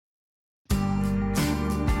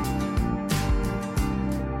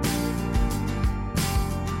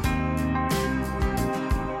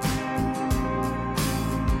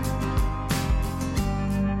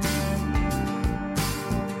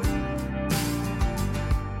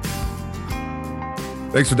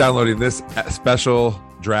Thanks for downloading this special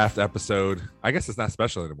draft episode. I guess it's not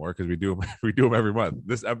special anymore because we do them every month.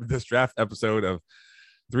 This draft episode of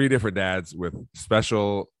three different dads with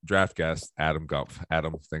special draft guest Adam Gumpf.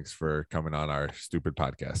 Adam, thanks for coming on our stupid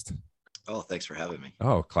podcast. Oh, thanks for having me.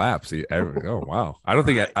 Oh, claps! Oh, wow! I don't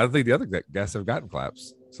think the other guests have gotten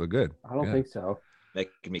claps. So good. I don't think so.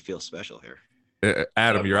 Making me feel special here.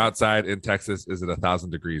 Adam, you're outside in Texas. Is it 1,000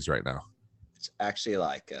 degrees right now? It's actually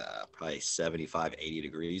like probably 75, 80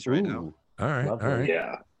 degrees right now. All right. Lovely. All right.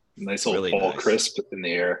 Yeah. Nice little Really fall nice. crisp in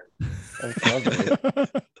the air. That's lovely.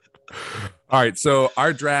 All right. So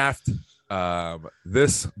our draft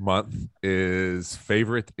this month is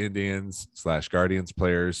favorite Indians / Guardians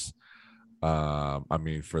players. I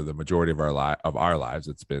mean, for the majority of our lives,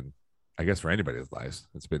 it's been, I guess, for anybody's lives,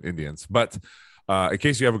 it's been Indians. But in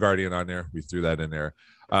case you have a Guardian on there, we threw that in there.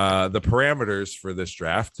 The parameters for this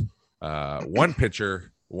draft: one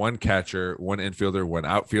pitcher, one catcher, one infielder, one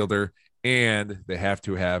outfielder, and they have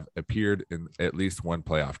to have appeared in at least one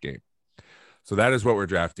playoff game. So that is what we're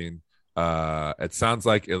drafting. It sounds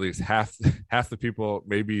like at least half the people,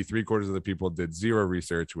 maybe 3/4 of the people, did zero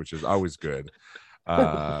research, which is always good.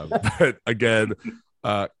 But again,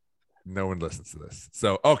 no one listens to this.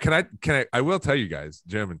 So, I will tell you guys,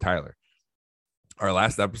 Jim and Tyler, our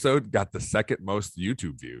last episode got the second most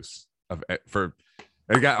YouTube views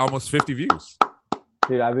it got almost 50 views.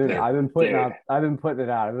 Dude, I've been putting it out. I've been putting it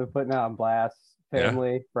on blast.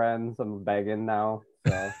 Family, friends, I'm begging now.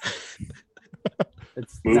 So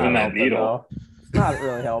it's Moving not that helping, needle. though. It's not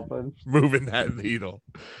really helping. Moving that needle.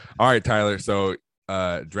 All right, Tyler. So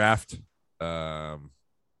draft. Oh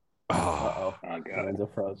Oh, God. Lorenzo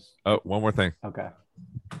froze. Oh, one more thing. Okay.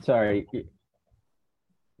 Sorry.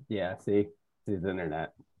 Yeah, see his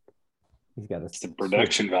internet. He's got It's the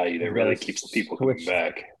production value that really keeps the people coming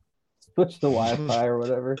back. switch the Wi-Fi or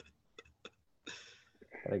whatever.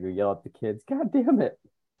 Gotta go yell at the kids. God damn it.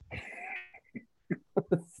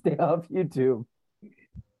 Stay off YouTube.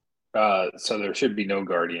 So there should be no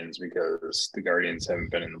Guardians because the Guardians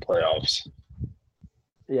haven't been in the playoffs.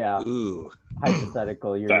 Yeah. Ooh.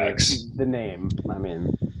 Hypothetical. Facts. The name. I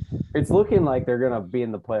mean, it's looking like they're gonna be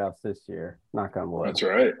in the playoffs this year. Knock on wood. That's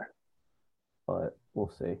right. But we'll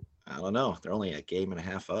see. I don't know. They're only a game and a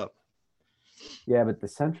half up. Yeah, but the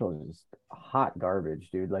Central is just hot garbage,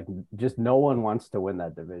 dude. Like, just no one wants to win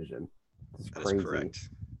that division. It's That's crazy. correct.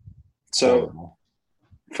 So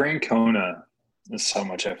Francona, this is how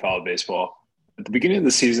much I followed baseball. At the beginning of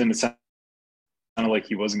the season, it sounded like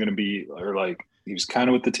he wasn't going to be, or like he was kind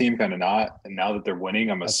of with the team, kind of not. And now that they're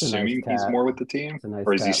winning, I'm That's a assuming nice he's tat. more with the team. It's a nice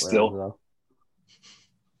Or is he stat, still? Lorenzo.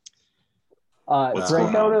 What's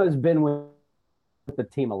going Francona has been with the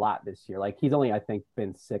team a lot this year. Like, he's only, I think,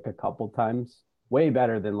 been sick a couple times. Way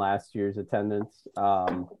better than last year's attendance.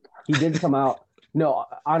 He did come out. No,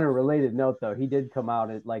 on a related note, though, he did come out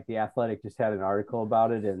at, like, The Athletic just had an article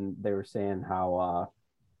about it, and they were saying how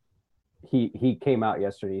he came out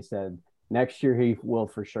yesterday. He said next year he will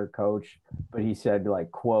for sure coach, but he said,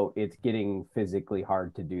 like, quote, it's getting physically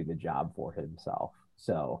hard to do the job for himself.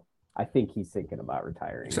 So I think he's thinking about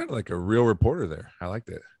retiring. You sounded like a real reporter there. I liked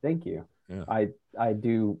it. Thank you. Yeah. I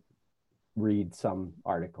do read some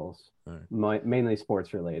articles, All mainly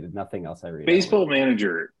sports related. Nothing else I read. Baseball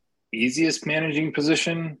manager, easiest managing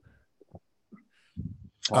position?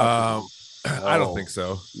 I don't think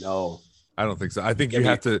so. No. I don't think so. I think you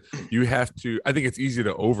have to. I think it's easy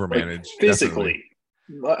to overmanage. Like, physically.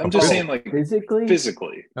 I'm just saying, like, Physically?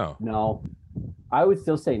 physically. Oh, No. I would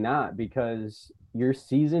still say not, because your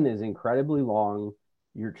season is incredibly long.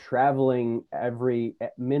 You're traveling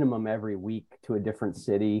minimum every week to a different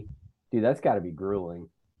city. Dude, that's got to be grueling.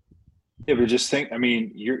 Yeah, but just think, I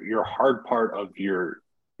mean, your hard part of your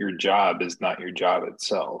job is not your job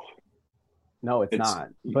itself. No, it's not.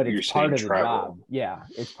 But you're it's part saying of the travel. job. Yeah,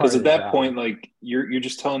 it's part Because of at the that job. point, like, you're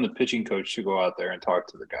just telling the pitching coach to go out there and talk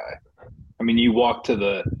to the guy. I mean, you walk to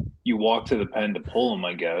the pen to pull him,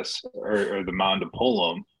 I guess, or the mound to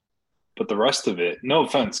pull him. But the rest of it, no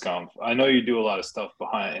offense, Gumpf, I know you do a lot of stuff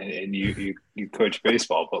behind, and you coach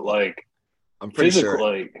baseball, but, like, I'm pretty physical,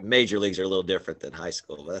 sure like, major leagues are a little different than high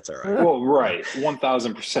school, but that's all right. well, right,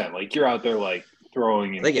 1,000%. Like, you're out there, like,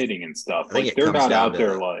 throwing and hitting and stuff. I think Like, it they're comes not down out to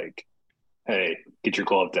there like, hey, get your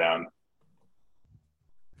glove down.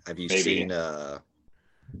 Have you Maybe. seen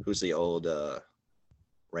who's the old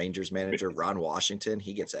Rangers manager, Ron Washington?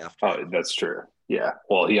 He gets after Oh, it. that's true. Yeah.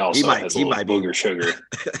 Well, he also has a he little might be- booger sugar.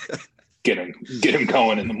 Get him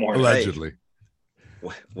going in the morning. allegedly.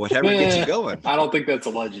 Whatever gets you going. I don't think that's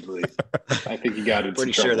allegedly. I think you got it.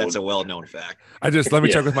 Pretty sure that's a well-known fact. Let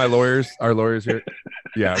me check with my lawyers. Our lawyers here.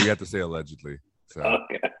 Yeah, we have to say allegedly. So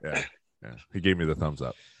Okay. yeah. Yeah. He gave me the thumbs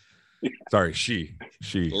up. Sorry, she.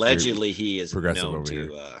 Allegedly, he is Progressive known over to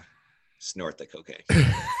here. snort the cocaine.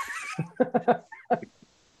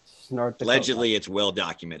 Snort the Allegedly, it's well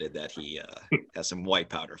documented that he has some white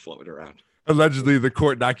powder floating around. Allegedly, the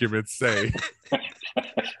court documents say.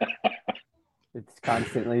 It's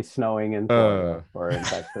constantly snowing in Florida or in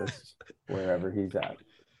Texas, wherever he's at.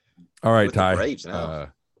 All right, With the Ty. Braves now.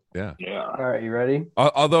 Yeah. All right, you ready?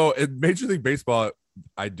 Although in Major League Baseball,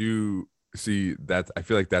 I do see that. I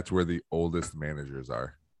feel like that's where the oldest managers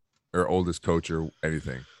are, or oldest coach, or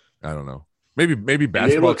anything. I don't know. Maybe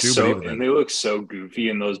basketball too. But even then. They look so goofy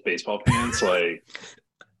in those baseball pants. Like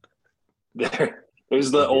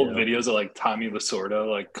there's the old videos of like Tommy Lasorda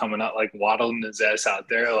like coming out like waddling his ass out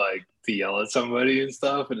there like to yell at somebody and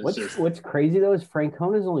stuff. And it's What's crazy though is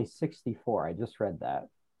Francona's only 64. I just read that,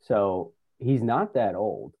 so he's not that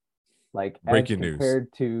old. Like Breaking news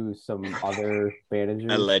compared to some other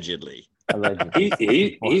managers. Allegedly.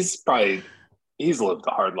 he's lived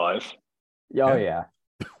a hard life. Oh yeah.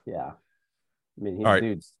 I mean, All right.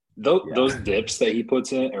 dude's those dips that he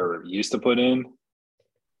puts in or used to put in,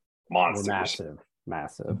 monsters.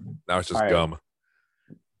 Massive. Now it's just All right. gum.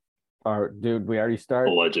 All right, dude, we already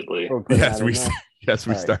started. Allegedly. Yes, we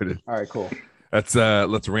started. All right, cool. Let's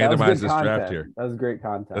randomize this draft here. That was great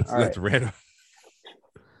content. Let's random.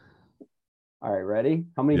 All right, ready?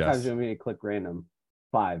 How many times do you want me to click random?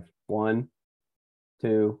 5. 1,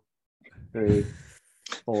 2, 3,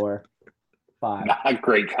 4, 5. Not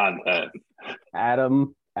great content.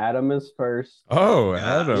 Adam is first. Oh,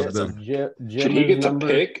 Yeah. Adam. Jim Should he get to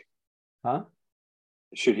pick? Huh?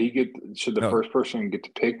 Should the first person get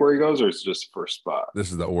to pick where he goes, or is it just the first spot?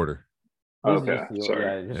 This is the order. Okay,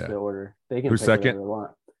 sorry. Yeah, the order. They can Who's pick second?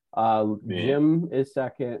 whatever they want. Jim is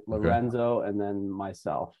second, Lorenzo, and then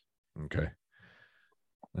myself. Okay.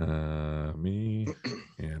 Me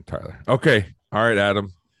and Tyler. Okay. All right,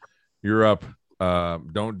 Adam. You're up.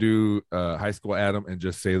 Don't do high school Adam and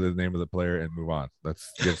just say the name of the player and move on.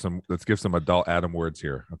 Let's give some adult Adam words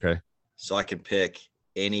here. Okay. So I can pick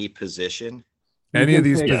any position. Any of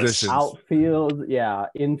these positions. Outfield,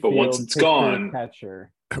 infield. But once it's pitcher, gone,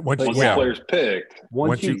 catcher. Once the player's picked,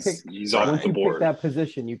 Once you pick, he's off the board. Pick that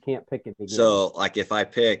position, you can't pick it again. So, like, if I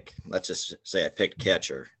pick, let's just say I picked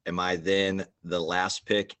catcher, am I then the last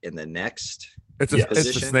pick in the next? It's a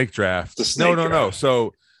snake draft. No.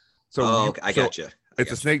 I got you.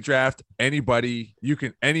 It's a snake draft. Anybody you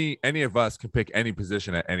can any of us can pick any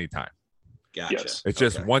position at any time. Gotcha. Yes. It's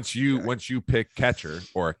just once you pick catcher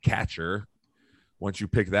or a catcher, once you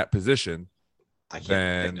pick that position,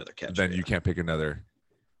 then you can't pick another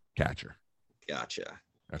catcher. Gotcha.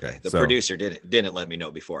 Okay. The producer didn't let me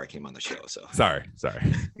know before I came on the show. So sorry.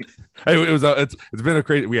 It's been a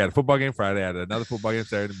crazy. We had a football game Friday. I had another football game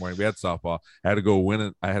Saturday morning. We had softball. I had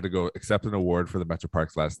to go accept an award for the Metro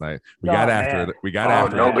Parks last night. We got after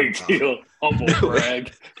it. No big deal. Humble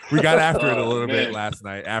brag. We got after it a little bit last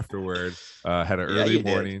night. Afterward, had an early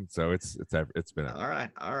morning, so it's been all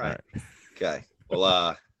right. Okay. Well,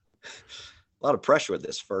 a lot of pressure with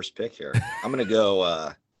this first pick here. I'm gonna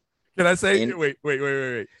go. Can I say wait?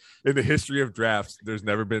 In the history of drafts, there's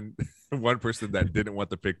never been one person that didn't want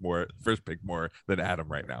the first pick more than Adam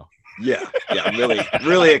right now. Yeah. I'm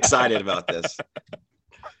really excited about this.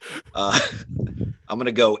 I'm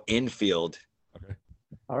gonna go infield. Okay.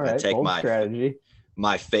 All right. Take bold strategy.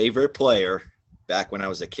 My favorite player back when I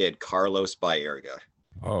was a kid, Carlos Baerga.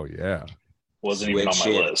 Oh yeah. Wasn't even on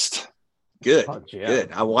my list. Good. Oh, yeah.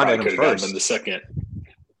 Good. I wanted him first. In the second.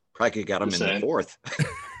 Probably could have got him in the fourth.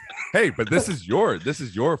 Hey, but this is your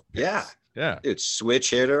Yeah. Dude, switch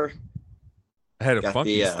hitter. I had a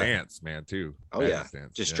funky stance, man, too. Oh yeah.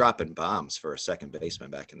 Just dropping bombs for a second baseman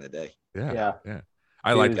back in the day. Yeah.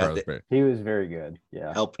 I like Carlos Baerga. He was very good.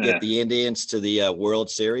 Yeah. Helped get the Indians to the World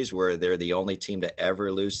Series, where they're the only team to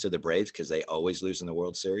ever lose to the Braves because they always lose in the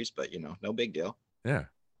World Series. But no big deal. Yeah.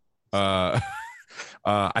 I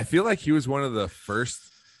feel like he was one of the first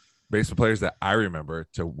baseball players that I remember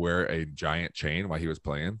to wear a giant chain while he was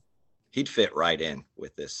playing. He'd fit right in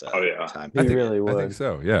with this time. He really would. I think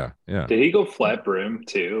so. Yeah. Did he go flat brim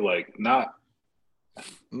too? Like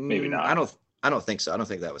maybe not. I don't think so. I don't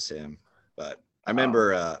think that was him. But I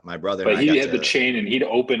remember my brother. But he had the chain and he'd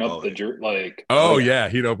open up the jerk like. Oh yeah,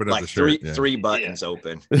 he'd open up like the shirt. Three buttons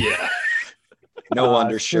open. Yeah. No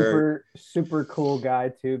undershirt. Super cool guy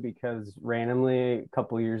too, because randomly a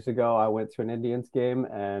couple years ago I went to an Indians game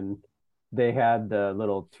and they had the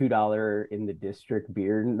little $2 in the district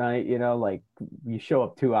beer night, like you show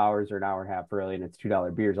up 2 hours or an hour and a half early and it's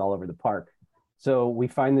 $2 beers all over the park. So we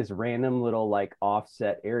find this random little like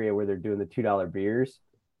offset area where they're doing the $2 beers.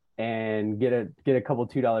 and get a couple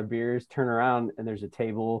 $2 beers, turn around and there's a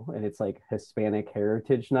table and it's like Hispanic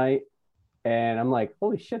Heritage Night. And I'm like,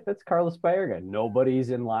 holy shit, that's Carlos Baerga. Nobody's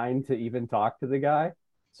in line to even talk to the guy.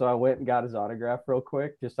 So I went and got his autograph real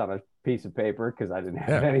quick, just on a piece of paper because I didn't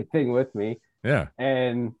have anything with me. Yeah.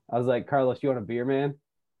 And I was like, Carlos, you want a beer, man?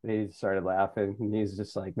 And he started laughing. And he's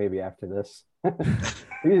just like, maybe after this.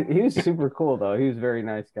 he was super cool, though. He was a very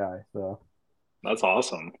nice guy. So That's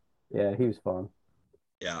awesome. yeah, he was fun.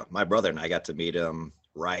 Yeah, my brother and I got to meet him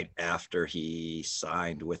right after he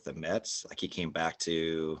signed with the Mets. Like he came back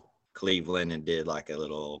to Cleveland and did like a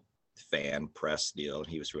little fan press deal. And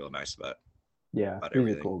he was real nice about Yeah, he's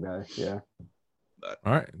everything. a cool guy. Yeah. But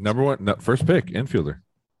All right. Number one, first pick, infielder,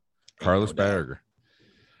 Carlos Baerga.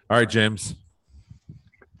 All right, James.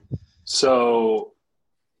 So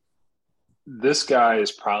this guy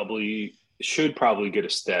should probably get a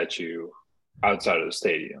statue outside of the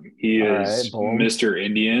stadium. He is Mr.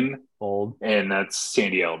 Indian. Bold. And that's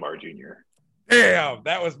Sandy Alomar Jr. Damn,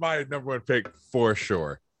 that was my number one pick for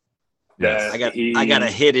sure. Yes. I got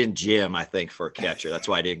a hidden gem, I think, for a catcher. That's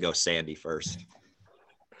why I didn't go Sandy first.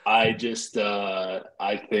 I just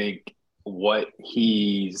I think what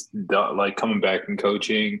he's done, like coming back and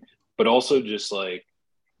coaching, but also just like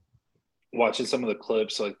watching some of the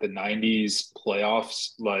clips, like the 90s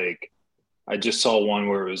playoffs. Like I just saw one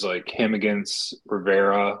where it was like him against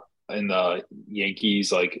Rivera in the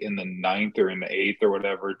Yankees, like in the 9th or in the 8th or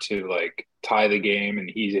whatever, to like tie the game, and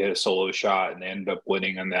he hit a solo shot and they ended up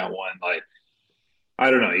winning on that one. Like, I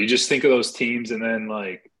don't know. You just think of those teams, and then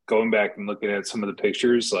like going back and looking at some of the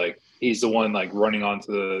pictures, like he's the one like running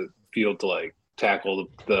onto the field to like tackle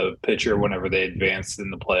the pitcher whenever they advanced in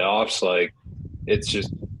the playoffs. Like it's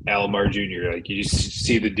just Alomar Jr. Like you just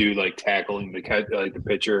see the dude like tackling the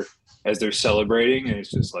pitcher as they're celebrating, and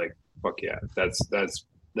it's just like, fuck yeah, that's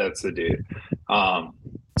the dude.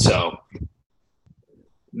 So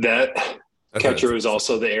that catcher was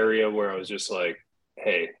also the area where I was just like,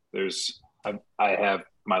 hey, I have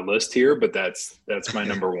my list here, but that's my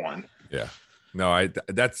number one. Yeah. No,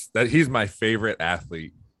 he's my favorite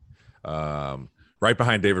athlete. Right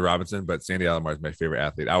behind David Robinson, but Sandy Alomar is my favorite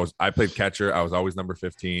athlete. I played catcher. I was always number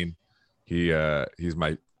 15. He's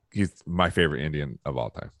my favorite Indian of all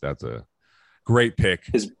time. That's a great pick.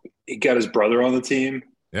 He got his brother on the team.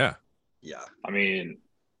 Yeah. Yeah. I mean,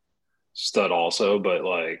 stud also, but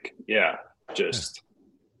like, yeah, just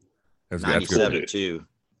 97 too.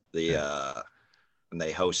 When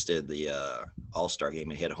they hosted the All-Star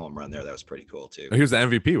game and hit a home run there, that was pretty cool too. He was the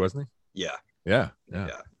MVP, wasn't he? Yeah. Yeah.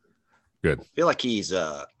 Good. I feel like he's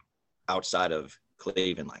outside of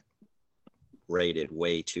Cleveland, like rated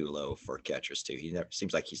way too low for catchers too.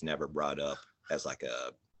 Seems like he's never brought up as like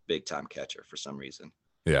a big time catcher for some reason.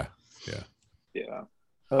 Yeah.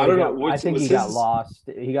 I don't know. I think he got lost.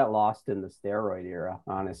 He got lost in the steroid era,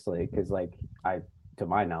 honestly, because to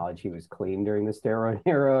my knowledge, he was clean during the steroid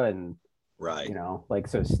era, and right,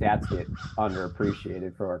 so stats get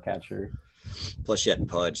underappreciated for our catcher. Plus, you had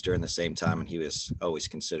Pudge during the same time, and he was always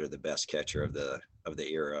considered the best catcher of the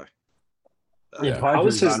era. How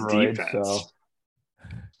was his defense?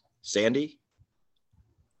 Sandy?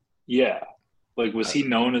 Yeah. Like, was he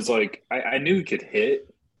known as like? I knew he could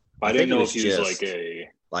hit, but I didn't know if he was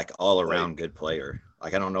like all around good player.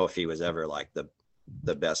 Like I don't know if he was ever like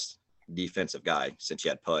the best defensive guy, since you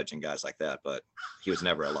had Pudge and guys like that, but he was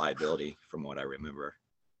never a liability from what I remember.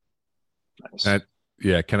 Nice.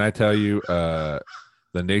 Yeah, can I tell you, the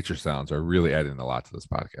nature sounds are really adding a lot to this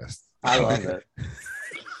podcast. I love it.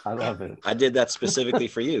 I love it. I did that specifically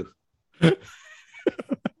for you.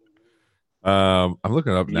 I'm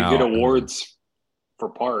looking up now. You get awards for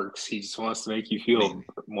Parks. He just wants to make you feel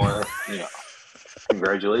more,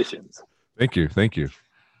 Congratulations. Thank you. So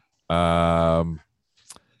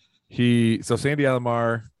Sandy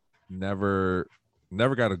Alomar never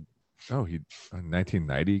got in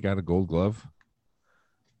 1990 got a Gold Glove.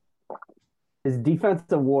 His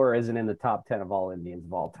defensive WAR isn't in the top 10 of all Indians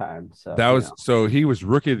of all time. So so he was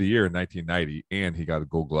Rookie of the Year in 1990, and he got a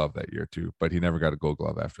Gold Glove that year too. But he never got a Gold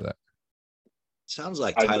Glove after that. Sounds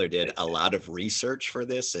like Tyler did a lot of research for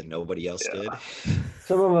this, and nobody else did.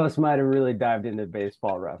 Some of us might have really dived into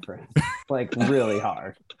Baseball Reference, like really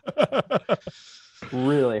hard,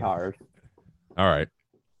 really hard. All right.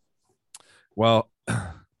 Well,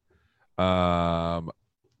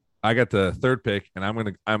 I got the third pick, and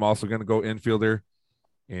I'm also gonna go infielder,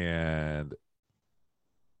 and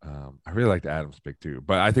I really like the Adams pick too,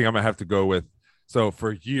 but I think I'm gonna have to go with. So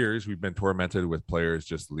for years we've been tormented with players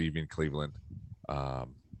just leaving Cleveland.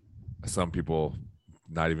 Some people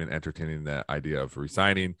not even entertaining the idea of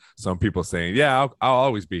resigning. Some people saying, yeah, I'll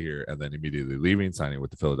always be here, and then immediately leaving, signing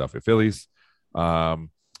with the Philadelphia Phillies.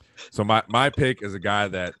 So my pick is a guy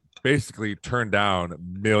that basically turned down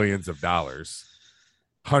millions of dollars,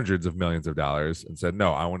 hundreds of millions of dollars, and said,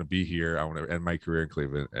 no, I want to be here. I want to end my career in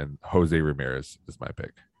Cleveland. And Jose Ramirez is my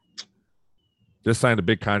pick. Just signed a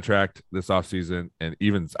big contract this offseason. And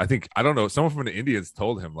even, I don't know, someone from the Indians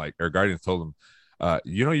told him, or Guardians told him,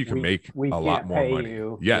 you can make a lot more money.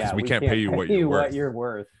 Yes, we can't pay you what you're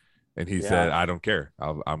worth. And he said, I don't care.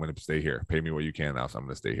 I'm going to stay here. Pay me what you can. Else I'm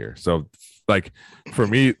going to stay here. So, like, for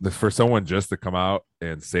me, for someone just to come out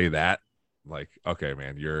and say that, like, okay,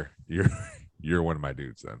 man, you're one of my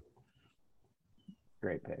dudes then.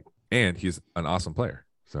 Great pick. And he's an awesome player.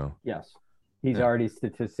 So yes. He's already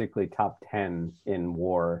statistically top 10 in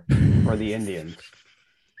WAR for the Indians.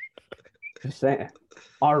 Just saying.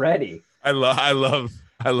 Already. I love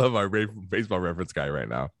our baseball reference guy right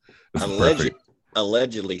now.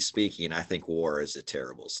 Allegedly speaking, I think WAR is a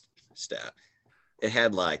terrible stat. It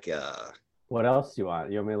had like what else do you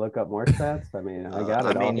want? You want me to look up more stats? I mean, I got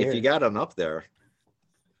it. I mean, if you got them up there.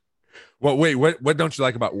 Well, wait, what don't you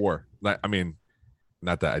like about WAR? Like, I mean,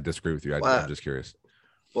 not that I disagree with you. I'm just curious.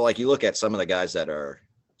 Well, like you look at some of the guys that are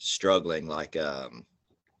struggling, like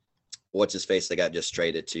what's his face? They got just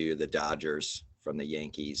traded to the Dodgers from the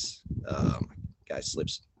Yankees.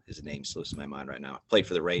 His name slips my mind right now. Played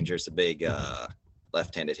for the Rangers, the big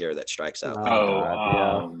left-handed hitter that strikes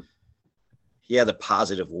out. He had a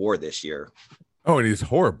positive WAR this year. Oh, and he's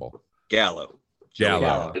horrible. Joey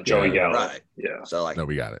Gallo. Right. Yeah. So like, no,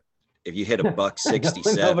 we got it. If you hit a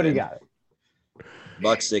 $167, nobody got it.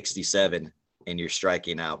 $167, and you're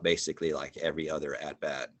striking out basically like every other at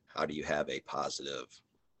bat, how do you have a positive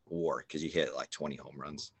WAR? Because you hit like 20 home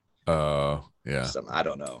runs. Yeah. I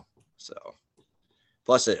don't know. So,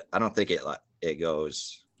 plus I don't think it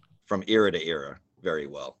goes from era to era very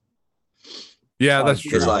well. Yeah, that's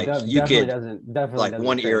true. Because like you could definitely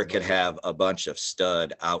one era could have a bunch of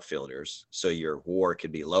stud outfielders, so your WAR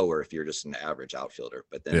could be lower if you're just an average outfielder.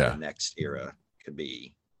 But then the next era could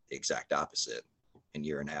be the exact opposite, and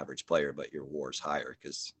you're an average player, but your WAR is higher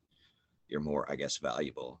because you're more, I guess,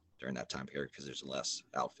 valuable during that time period because there's less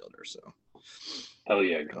outfielders. So, hell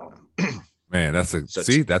yeah, go. Man,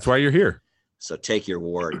 that's why you're here. So take your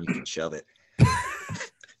WAR and you can shove it.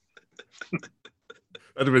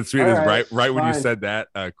 That'd have been sweet. Right when you said that,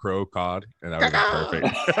 crow cawed, and that would have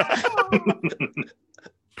been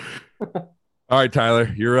perfect. All right,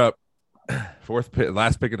 Tyler, you're up. Fourth pick,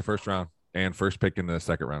 last pick in the first round, and first pick in the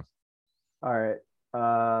second round. All right,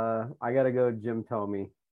 I gotta go Jim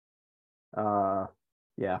Thome.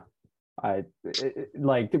 Yeah,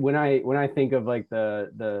 like when I think of like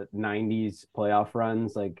the 90s playoff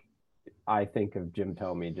runs, like I think of Jim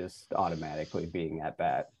Thome just automatically being at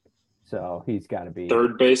bat. So he's got to be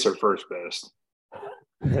third base or first base.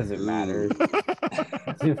 Doesn't matter.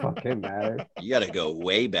 Doesn't fucking matter. You got to go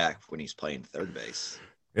way back when he's playing third base.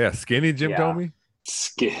 Yeah, skinny Jim Thome.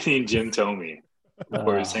 Skinny Jim Thome.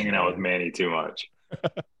 Or he's hanging out with Manny too much.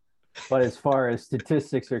 But as far as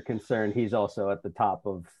statistics are concerned, he's also at the top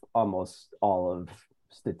of almost all of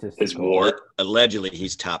statistics. His WAR. Allegedly,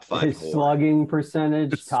 he's top 5. His slugging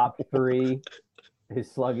percentage, top 3. His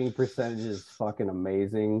slugging percentage is fucking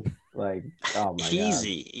amazing. Like, oh my god,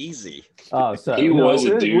 easy. Oh, so he was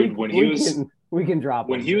a dude we can drop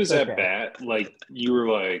when him. he was at bat. Like you were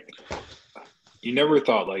like, you never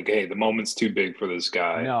thought like, hey, the moment's too big for this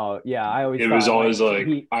guy. No, yeah, I always. It was always like,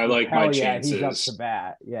 I like my chances. He's up to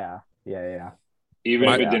bat. Yeah. Even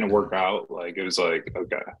if it didn't work out, like it was like,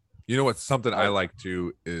 okay. You know what's something I like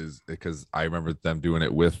too is because I remember them doing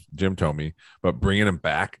it with Jim Thome, but bringing him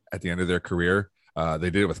back at the end of their career.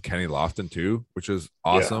 They did it with Kenny Lofton too, which was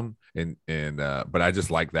awesome. Yeah. But I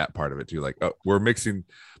just like that part of it too. Like, we're mixing.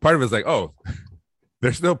 Part of it is like,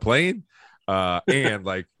 they're still playing, and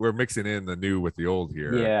like we're mixing in the new with the old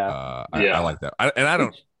here. Yeah, I like that.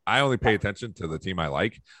 I only pay attention to the team I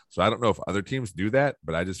like, so I don't know if other teams do that,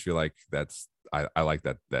 but I just feel like I like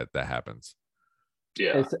that happens.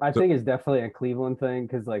 Yeah, I think it's definitely a Cleveland thing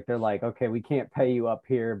because like they're like, okay, we can't pay you up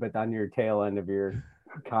here, but on your tail end of your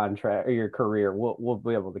contract or your career, we'll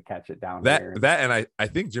be able to catch it down here. And I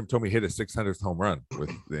think Jim Thome hit his 600th home run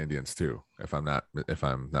with the Indians too, if I'm not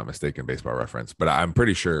mistaken, Baseball Reference, but I'm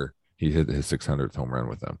pretty sure he hit his 600th home run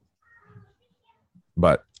with them.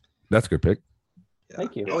 But that's a good pick. Yeah.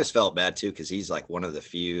 Thank you. I always felt bad too because he's like one of the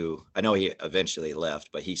few. I know he eventually left,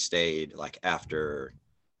 but he stayed like after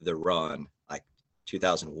the run, like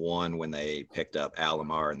 2001 when they picked up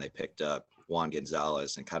Alomar and they picked up Juan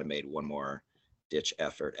Gonzalez and kind of made one more ditch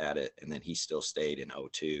effort at it, and then he still stayed in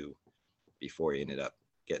 2002 before he ended up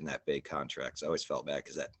getting that big contract. So I always felt bad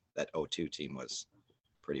because that 02 team was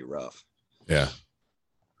pretty rough. Yeah.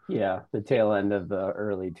 Yeah, the tail end of the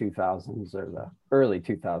early 2000s or the early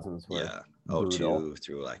 2000s were brutal. 02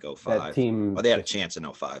 through like 05. That team, well, they had a chance in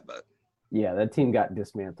 05, but yeah, that team got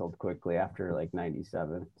dismantled quickly after like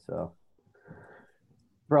 97. So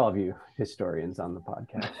for all of you historians on the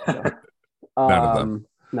podcast, so,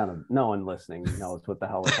 no one listening knows what the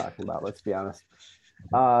hell we're talking about. Let's be honest.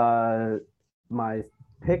 My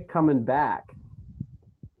pick coming back.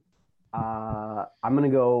 I'm gonna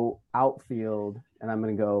go outfield, and I'm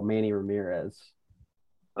gonna go Manny Ramirez.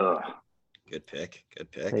 Good pick.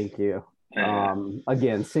 Thank you.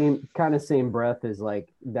 Again, same breath as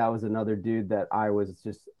like that was another dude that I was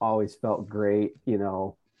just always felt great, you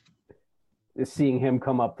know, seeing him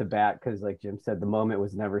come up to bat because like Jim said, the moment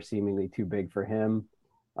was never seemingly too big for him.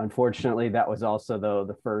 Unfortunately, that was also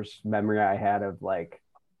the first memory I had of like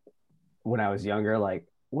when I was younger, like,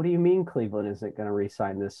 what do you mean Cleveland isn't going to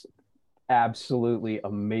re-sign this absolutely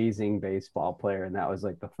amazing baseball player? And that was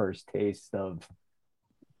like the first taste of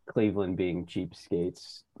Cleveland being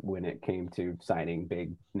cheapskates when it came to signing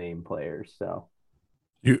big name players. So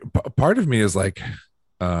part of me is like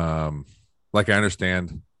I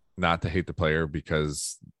understand not to hate the player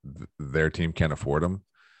because their team can't afford him.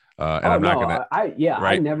 And I'm not gonna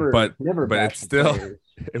right? I never but bashed it's still players.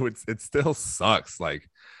 it still sucks. Like,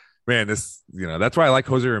 man, this, you know, that's why I like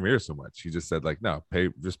Jose Ramirez so much. He just said like, no,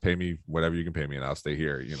 just pay me whatever you can pay me and I'll stay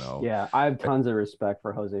here, you know. Yeah, I have tons of respect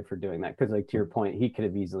for Jose for doing that because like to your point, he could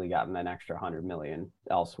have easily gotten an extra 100 million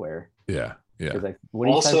elsewhere. Yeah. Because like what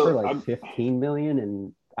he signed for like 15 million,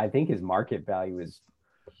 and I think his market value is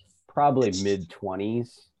probably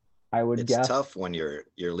mid-20s. I would guess. It's tough when you're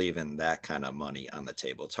leaving that kind of money on the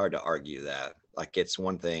table. It's hard to argue that. Like, it's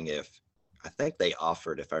one thing if I think they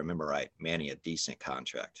offered, if I remember right, Manny a decent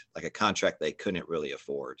contract, like a contract they couldn't really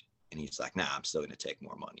afford, and he's like, "Nah, I'm still going to take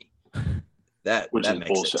more money." That makes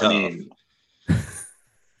bullshit. it tough. I mean,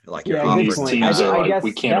 like these teams are like,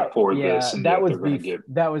 we can't afford this, and that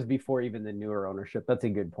was before even the newer ownership. That's a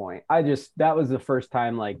good point. That was the first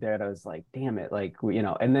time like that I was like, damn it, like, you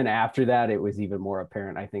know. And then after that, it was even more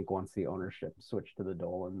apparent, I think, once the ownership switched to the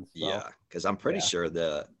Dolans. So, yeah, because I'm pretty sure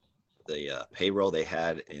the payroll they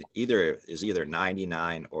had either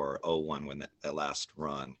 99 or 01 when that last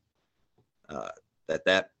run.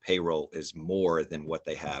 That payroll is more than what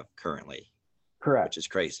they have currently. Correct. Which is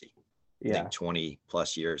crazy. Yeah. I think 20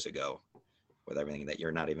 plus years ago, with everything that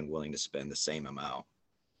you're not even willing to spend the same amount.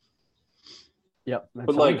 Yep.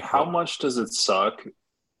 But like, how much does it suck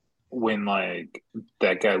when like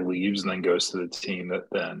that guy leaves and then goes to the team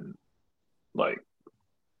that then like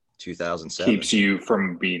 2007 keeps you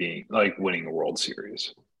from winning a World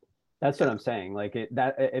Series? That's what I'm saying. Like it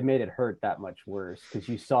made it hurt that much worse because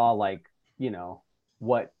you saw like, you know,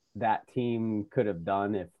 what that team could have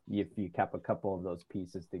done if you kept a couple of those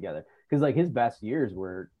pieces together. Because like his best years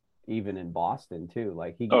were even in Boston too.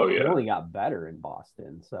 Like he only got better in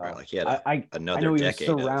Boston. So right, like he had another I know he was decade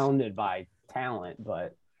surrounded by talent,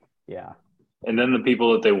 but yeah. And then the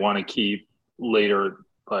people that they want to keep later,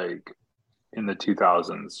 like in the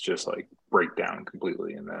 2000s, just like break down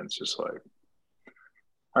completely, and then it's just like,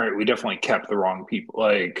 all right, we definitely kept the wrong people.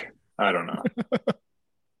 Like, I don't know.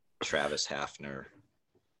 Travis Hafner.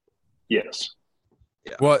 Yes.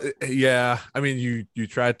 Yeah. Well, yeah. I mean, you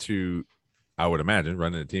try to, I would imagine,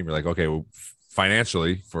 running a team. You're like, okay, well,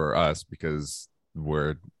 financially for us, because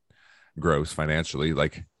we're gross financially,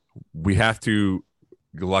 like we have to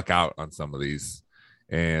luck out on some of these,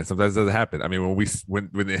 and sometimes it doesn't happen. I mean, when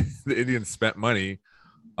the Indians spent money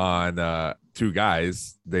on two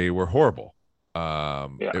guys, they were horrible.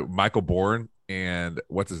 Michael Bourne and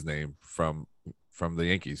what's his name from the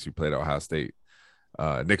Yankees who played at Ohio State.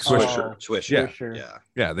 Nick Swisher. Swisher.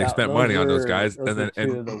 Yeah. They spent money on those guys, and then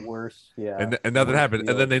the worst. Yeah, and nothing happened,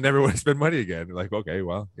 and then they never would spend money again. Like, okay,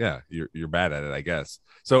 well, yeah, you're bad at it, I guess.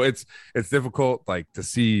 So it's difficult, like, to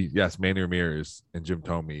see. Yes, Manny Ramirez and Jim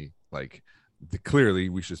Thome, like, clearly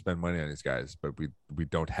we should spend money on these guys, but we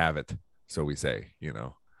don't have it. So we say, you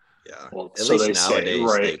know. Yeah. Well, at least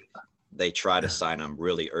nowadays they try to sign them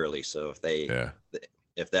really early. So if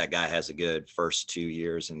that guy has a good first 2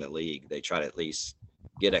 years in the league, they try to at least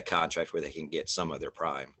get a contract where they can get some of their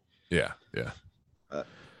prime. Yeah.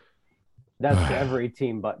 That's every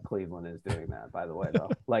team but Cleveland is doing that, by the way,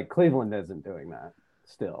 though. Like, Cleveland isn't doing that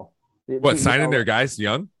still. Signing their guys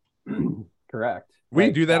young? Correct.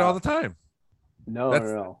 We do that all the time.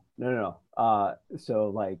 No. So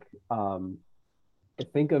like,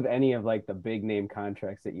 think of any of like the big name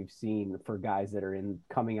contracts that you've seen for guys that are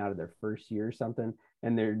coming out of their first year or something,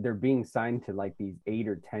 and they're being signed to like these 8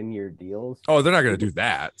 or 10-year deals. Oh, they're not going to do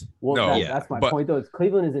that. Well, no, that's my point though. Is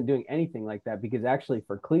Cleveland isn't doing anything like that, because actually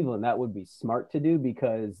for Cleveland that would be smart to do,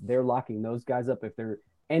 because they're locking those guys up. If they're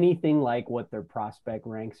anything like what their prospect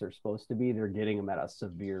ranks are supposed to be, they're getting them at a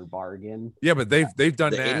severe bargain. Yeah, but they've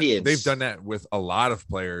done that. Indians. They've done that with a lot of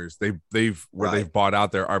players. They've bought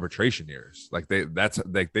out their arbitration years. Like they do.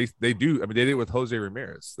 I mean, they did it with Jose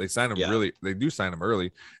Ramirez. They signed him early. They do sign him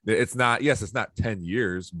early. It's not 10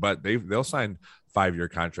 years, but they'll sign 5-year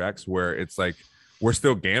contracts where it's like we're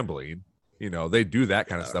still gambling. They do that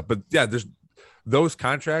kind of stuff. But yeah, there's those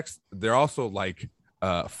contracts. They're also like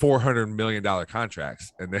 $400 million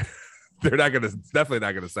contracts, and they're definitely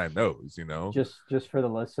not gonna sign those. Just for the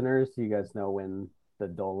listeners, do you guys know when the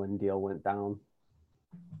Dolan deal went down?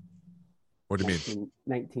 What do you mean?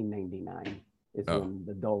 1999 is when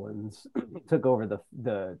the Dolans took over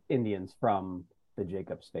the Indians from the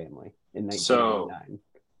Jacobs family in 1999.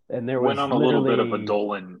 And there was went on a little bit of a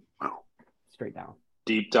Dolan straight down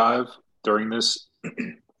deep dive during this,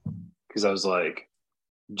 because I was like,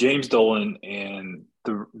 James Dolan and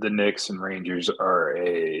the Knicks and Rangers are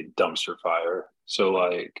a dumpster fire. So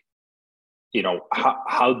like,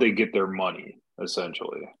 how'd they get their money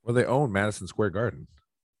essentially? Well, they own Madison Square Garden.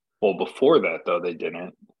 Well, before that though, they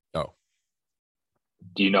didn't. Oh.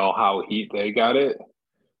 Do you know how they got it?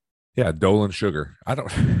 Yeah, Dolan Sugar. I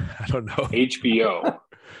don't know. HBO.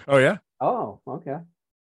 Oh yeah. Oh, okay.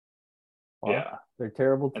 Well, yeah, they're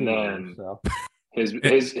terrible teams. And then so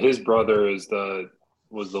his brother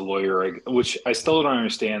was the lawyer, which I still don't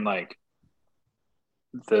understand. Like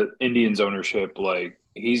the Indians ownership, like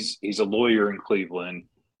he's a lawyer in Cleveland.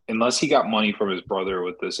 Unless he got money from his brother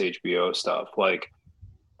with this HBO stuff, like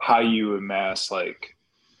how you amass like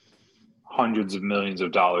hundreds of millions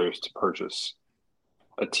of dollars to purchase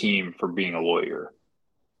a team for being a lawyer.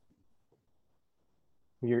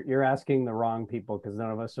 You're asking the wrong people, because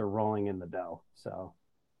none of us are rolling in the dough. So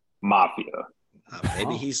mafia.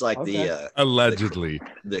 Maybe he's like the allegedly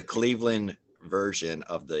the Cleveland version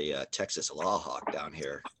of the Texas Law Hawk down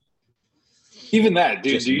here. Even that,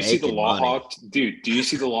 dude. Just do you see the making Law money. Hawk? Dude, do you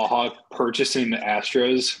see the Law Hawk purchasing the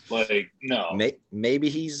Astros? Like, no. Maybe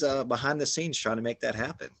he's behind the scenes trying to make that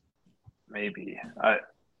happen. Maybe. I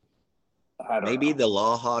don't Maybe know. the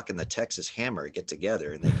Law Hawk and the Texas Hammer get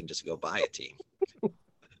together and they can just go buy a team.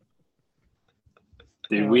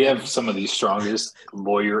 Dude, we have some of the strongest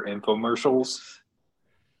lawyer infomercials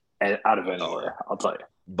out of anywhere. I'll tell you.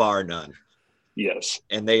 Bar none. Yes.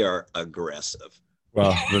 And they are aggressive.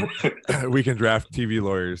 Well, we can draft TV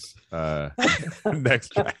lawyers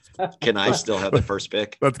next draft. Can I still have the first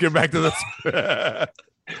pick? Let's get back to this.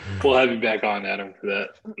 We'll have you back on, Adam, for that.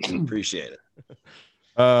 Appreciate it.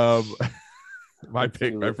 My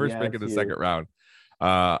first pick in the second round.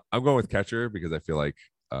 I'm going with catcher because I feel like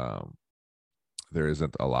there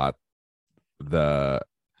isn't a lot. The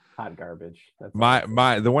hot garbage. That's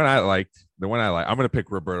the one I like. I'm going to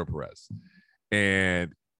pick Roberto Perez,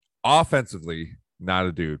 and offensively, not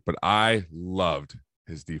a dude, but I loved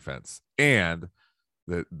his defense and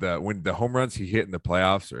when the home runs he hit in the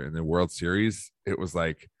playoffs or in the World Series, it was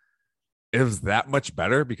that much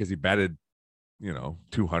better because he batted,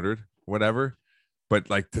 200, whatever. But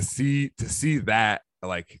like to see that,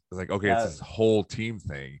 like okay, it's this whole team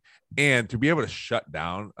thing, and to be able to shut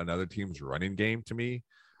down another team's running game to me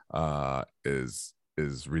is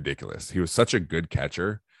ridiculous. He was such a good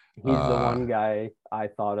catcher. He's the one guy I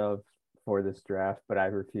thought of for this draft, but I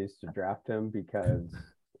refused to draft him because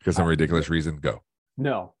some ridiculous reason. Go.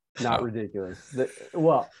 No, not ridiculous.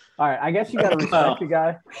 Well, all right. I guess you got to respect the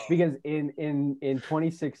guy because in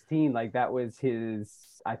 2016, like that was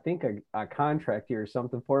his, I think a contract year or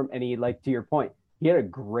something for him. And he, like, to your point, he had a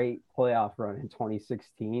great playoff run in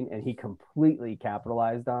 2016 and he completely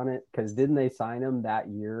capitalized on it. Cause didn't they sign him that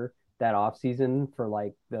year, that offseason for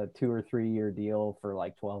like the 2 or 3 year deal for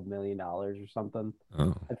like $12 million or something?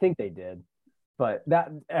 Oh. I think they did, but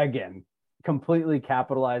that again, completely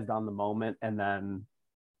capitalized on the moment and then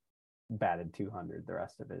batted 200 the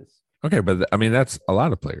rest of his. Okay, but I mean that's a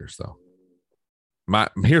lot of players though.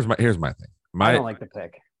 Here's my thing. I don't like the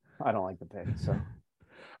pick. So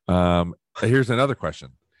here's another question.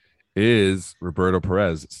 Is Roberto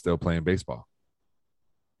Perez still playing baseball?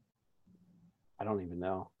 I don't even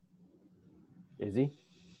know. Is he?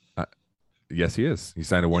 Yes, he is. He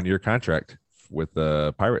signed a 1-year contract with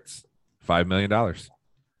the Pirates. $5 million.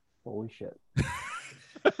 Holy shit.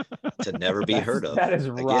 To never be heard of. That is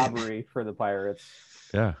robbery for the Pirates.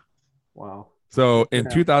 Yeah. Wow. So in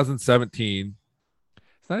 2017,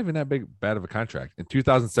 it's not even that bad of a contract. In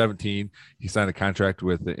 2017, he signed a contract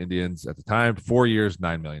with the Indians at the time, 4 years,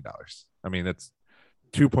 $9 million. I mean, that's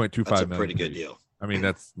 2.25 That's a million. pretty good deal. I mean,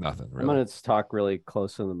 that's nothing. Really. I'm going to talk really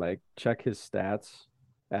close to the mic. Check his stats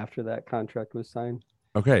after that contract was signed.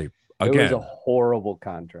 Okay. It was a horrible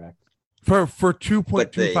contract. For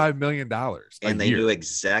 $2.25 million. And they knew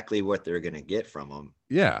exactly what they're going to get from him.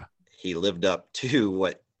 Yeah. He lived up to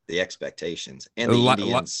what the expectations. And the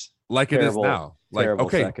Indians. Like terrible, it is now. Like,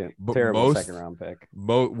 okay. Terrible second round pick.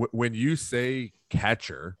 When you say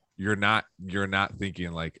catcher, you're not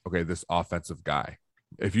thinking like, okay, this offensive guy.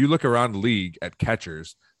 If you look around the league at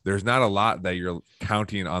catchers, there's not a lot that you're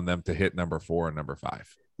counting on them to hit number 4 and number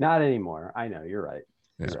 5. Not anymore. I know, you're right.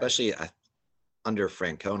 Yeah. Especially under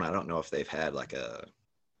Francona, I don't know if they've had like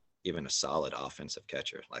even a solid offensive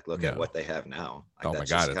catcher. Like look at what they have now. Like, oh my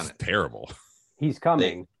God, it's terrible. He's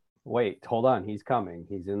coming. Wait, hold on. He's coming.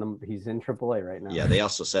 He's in AAA right now. Yeah, they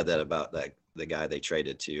also said that about the guy they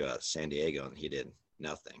traded to San Diego, and he did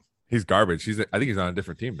nothing. He's garbage. I think he's on a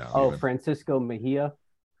different team now. Oh, even. Francisco Mejia.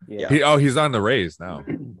 Yeah. He's on the Rays now.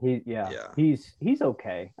 He's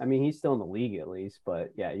okay. I mean, he's still in the league at least,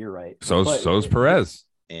 but yeah, you're right. So's Perez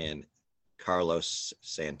and Carlos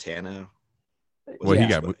Santana.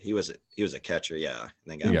 He was a catcher, yeah.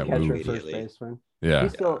 And then got moved immediately. First baseman. Yeah,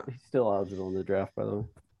 he's still eligible in the draft, by the way.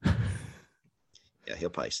 Yeah, he'll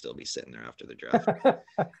probably still be sitting there after the draft.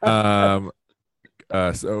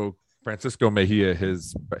 So Francisco Mejia,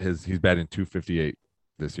 he's batting .258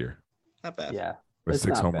 this year. Not bad. Yeah, with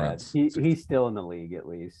 6 home runs. He's still in the league at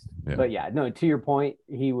least. Yeah. But yeah, no. To your point,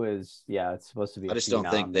 he was. Yeah, it's supposed to be. I just don't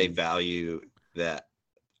think they value that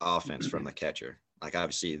offense from the catcher. Like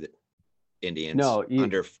obviously the Indians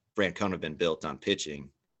under Francona have been built on pitching,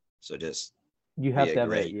 so just you have to have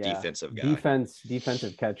great defensive guy.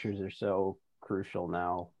 Defensive catchers are so crucial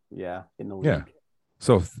now. Yeah, in the league. Yeah.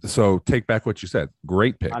 So take back what you said.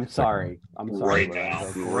 Great pick. I'm sorry. Great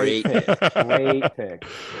pick. Great pick.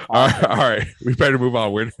 All right. We better move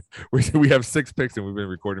on. We have 6 picks and we've been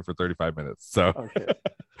recording for 35 minutes. So,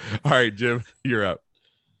 all right, Jim, you're up.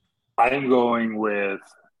 I am going with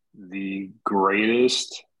the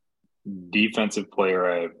greatest defensive player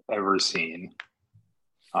I've ever seen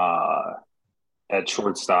at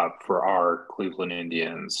shortstop for our Cleveland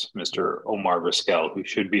Indians, Mr. Omar Vizquel, who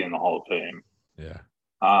should be in the Hall of Fame. Yeah.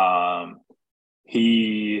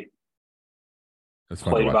 He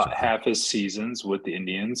played about half his seasons with the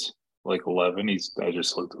Indians, like 11. I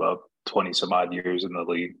just looked about 20 some odd years in the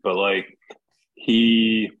league, but like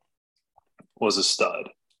he was a stud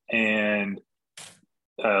and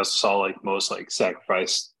saw like most like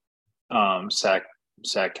sacrifice sack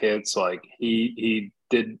hits. Like he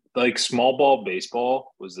did like small ball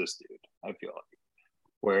baseball was this dude, I feel like,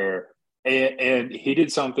 where and he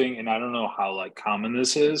did something, and I don't know how like common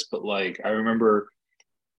this is, but like I remember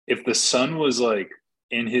if the sun was like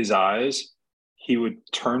in his eyes, he would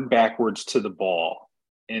turn backwards to the ball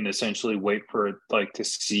and essentially wait for it like to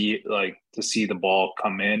see the ball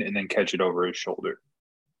come in and then catch it over his shoulder.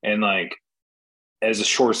 And like as a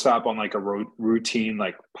shortstop on like a routine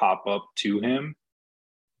like pop up to him,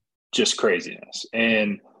 just craziness.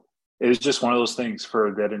 And it was just one of those things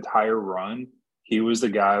for that entire run. He was the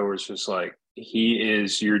guy where it's just like, he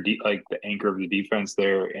is your like the anchor of the defense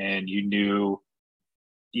there. And you knew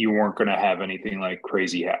you weren't going to have anything like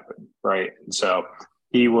crazy happen. Right. And so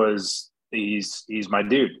he's my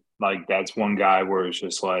dude. Like that's one guy where it's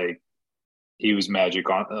just like, he was magic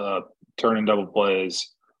on turning double plays.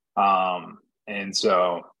 And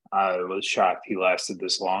so I was shocked he lasted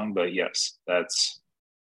this long, but yes, that's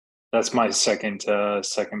my second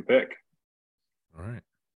pick. All right.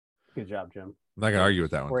 Good job, Jim. I'm not gonna argue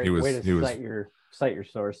with that one. Way to cite your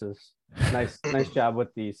sources. Nice job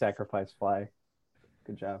with the sacrifice fly.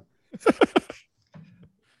 Good job.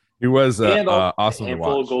 He was awesome to watch.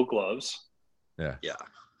 Handful of Gold Gloves. Yeah.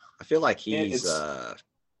 I feel like he's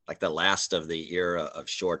like the last of the era of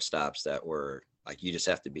shortstops that were like you just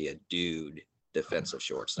have to be a dude defensive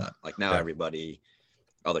shortstop. Like now all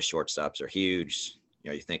the shortstops are huge. You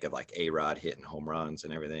know, you think of like A-Rod hitting home runs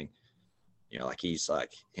and everything. You know, like he's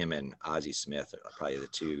like him and Ozzie Smith are probably the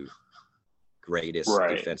 2 greatest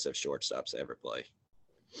defensive shortstops to ever play.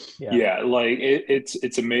 Yeah, like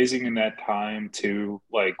it's amazing in that time too,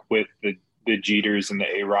 like with the Jeters and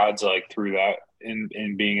the A-Rods, like through that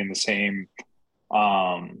and being in the same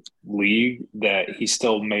league, that he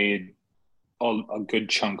still made a good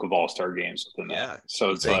chunk of all-star games within that. Yeah.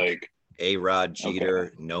 So it's like A-Rod,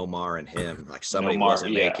 Jeter, Nomar, and him. Like somebody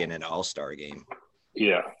wasn't making an all-star game.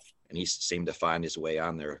 Yeah. And he seemed to find his way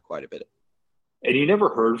on there quite a bit. And you never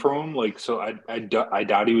heard from him, like, so I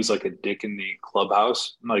doubt he was like a dick in the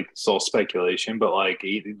clubhouse. Like, it's all speculation, but like,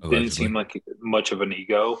 he didn't Allegedly. seem like much of an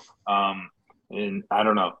ego. And I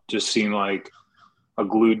don't know, just seemed like a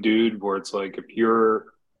glued dude. Where it's like, if you're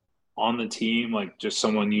on the team, like, just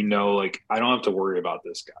someone like, I don't have to worry about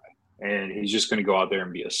this guy, and he's just going to go out there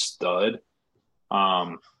and be a stud.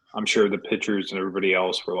 I'm sure the pitchers and everybody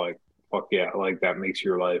else were like, "Fuck yeah!" Like, that makes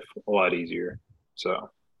your life a lot easier. So.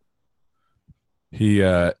 He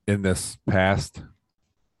in this past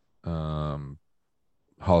Hall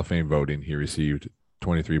of Fame voting, he received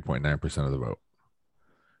 23.9% of the vote,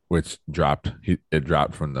 which dropped. It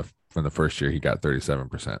dropped from the first year. He got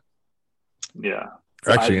 37%. Yeah,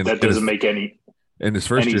 Actually, that doesn't make any in his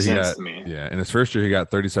first year. He sense got to me. in his first year he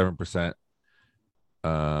got 37%.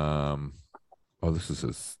 This is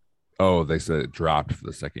his. Oh, they said it dropped for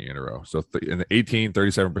the second year in a row. So in the 18,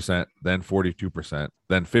 37%, then 42%,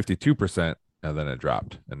 then 52%. And then it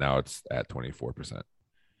dropped, and now it's at 24%. So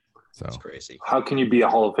That's crazy. How can you be a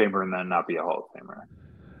Hall of Famer and then not be a Hall of Famer?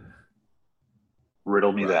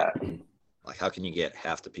 Riddle me that. Like, how can you get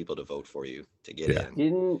half the people to vote for you to get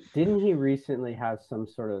in? Didn't he recently have some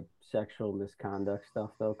sort of sexual misconduct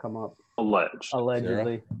stuff though come up?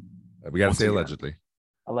 Allegedly. We got to say allegedly.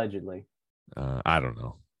 Allegedly. I don't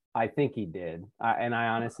know. I think he did, and I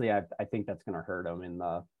honestly, I think that's going to hurt him in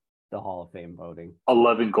the Hall of Fame voting.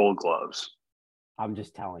 11 Gold Gloves. I'm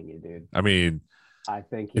just telling you, dude. I mean, I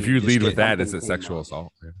think if you lead with that, is it sexual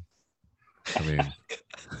assault? I mean,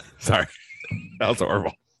 sorry, that was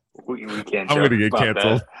horrible. We can't. I'm going to get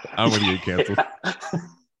canceled. I'm going to get canceled.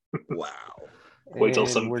 Wow. Wait till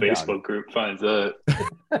some Facebook group finds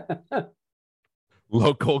that.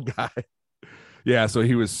 Local guy. Yeah, so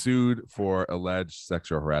he was sued for alleged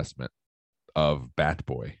sexual harassment of Bat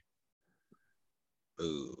Boy.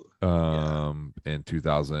 Ooh. In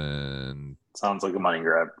 2000. Sounds like a money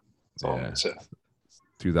grab. Yeah.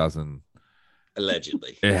 2000.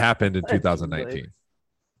 Allegedly. It happened in 2019.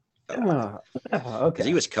 Okay. Because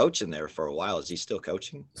he was coaching there for a while. Is he still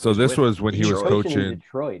coaching? So this was when he was coaching in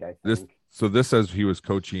Detroit, I think. This says he was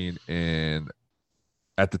coaching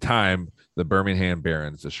at the time, the Birmingham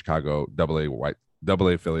Barons, the Chicago AA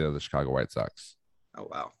affiliate of the Chicago White Sox. Oh,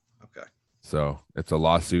 wow. Okay. So it's a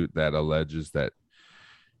lawsuit that alleges that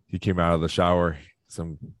he came out of the shower.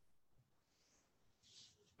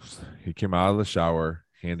 He came out of the shower,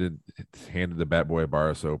 handed the Bat Boy a bar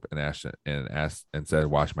of soap, and asked and said,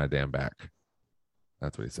 "Wash my damn back."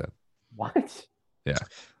 That's what he said. What? Yeah.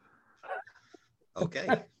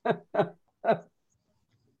 Okay.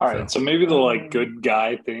 All right. So maybe the like good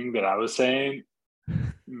guy thing that I was saying,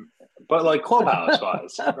 but like clubhouse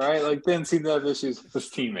wise, right? Like didn't seem to have issues with his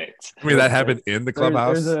teammates. I mean, that happened in the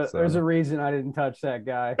clubhouse. There's a reason I didn't touch that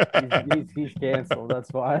guy. He's canceled.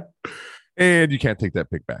 That's why. And you can't take that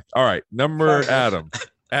pick back. All right.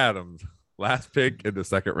 Adam's last pick in the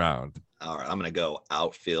second round. All right. I'm going to go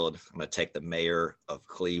outfield. I'm going to take the mayor of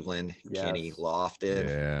Cleveland, Kenny Lofton.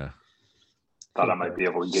 Yeah. Thought I might be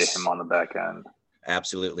able to get him on the back end.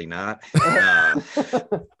 Absolutely not.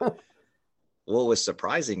 What was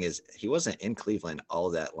surprising is he wasn't in Cleveland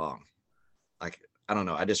all that long. Like, I don't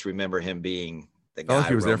know. I just remember him being the guy.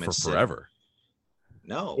 He was there for forever.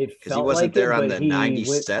 No, because he wasn't there on the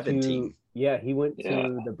 97 team. Yeah, he went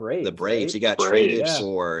to the Braves. The Braves. Right? He got traded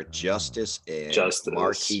for Justice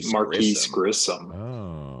Marquise Grissom.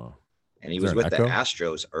 Oh. And he was with the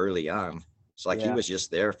Astros early on. So, like, he was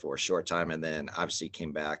just there for a short time and then obviously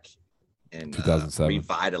came back and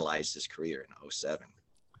revitalized his career in 2007.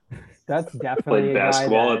 That's definitely played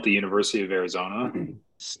basketball at the University of Arizona.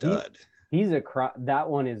 Stud. That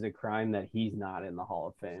one is a crime that he's not in the Hall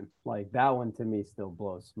of Fame. Like, that one to me still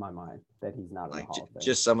blows my mind that he's not in the Hall of Fame.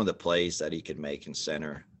 Just some of the plays that he could make in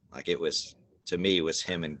center. Like, it was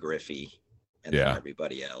him and Griffey and then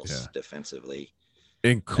everybody else defensively.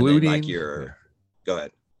 Including go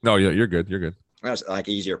ahead. No, you're good. You're good. I was like,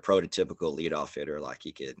 he's your prototypical leadoff hitter. Like,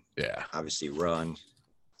 he could obviously run,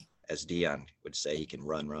 as Dion would say, he can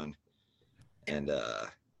run. And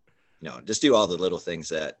just do all the little things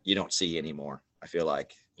that you don't see anymore. I feel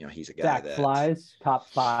like, he's a guy top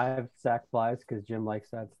 5 sack flies, because Jim likes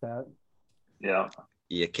that stat. Yeah.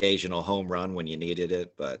 The occasional home run when you needed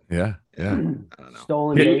it, but I don't know.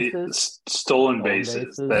 Stolen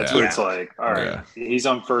bases. That's what it's like. All right, he's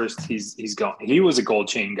on first. He's gone. He was a gold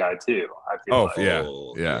chain guy too. I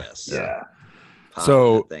feel Yes.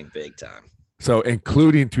 So thing big time. So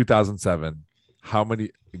including 2007, how many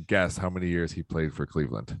years he played for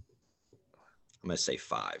Cleveland? I'm gonna say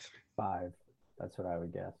 5. 5. That's what I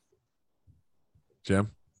would guess.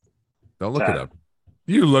 Jim, don't look it up.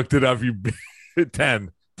 You looked it up. You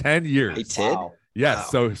 10 10 years. He did? Wow.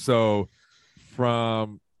 Yes. Wow. So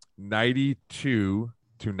from 92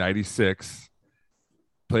 to 96,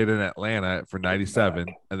 played in Atlanta for 97,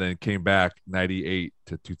 and then came back 98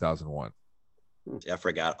 to 2001. I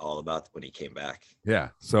forgot all about when he came back. Yeah.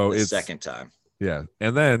 So The it's second time. Yeah.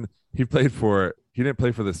 And then he didn't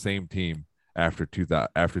play for the same team after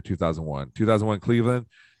 2001. 2001 Cleveland,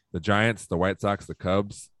 the Giants, the White Sox, the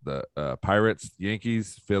Cubs, the Pirates,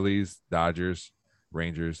 Yankees, Phillies, Dodgers,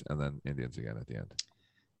 Rangers, and then Indians again at the end.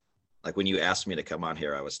 Like when you asked me to come on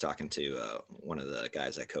here, I was talking to one of the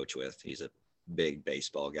guys I coach with. He's a big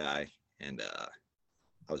baseball guy. And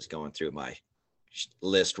I was going through my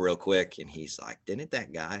list real quick. And he's like, didn't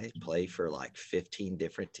that guy play for like 15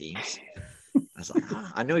 different teams? I was like,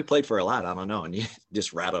 I know he played for a lot. I don't know. And you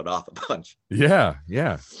just rattled off a bunch. Yeah.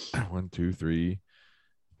 1, 2, 3.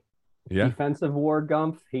 Yeah. Defensive war,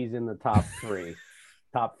 Gumpf, he's in the top three.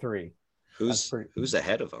 Top three. Who's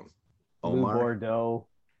ahead of him? Omar?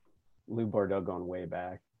 Lou Bordeaux going way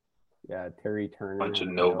back. Yeah, Terry Turner. Bunch of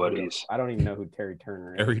nobodies. I don't even know who Terry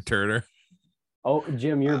Turner is. Terry Turner. Oh,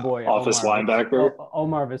 Jim, your boy. Office linebacker.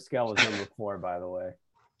 Omar Vizquel was number 4, by the way.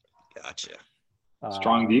 Gotcha.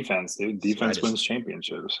 Strong defense, dude. Defense wins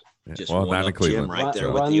championships. Yeah. Just Well, one not in up Jim Cleveland. right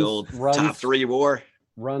there with the old top 3 war.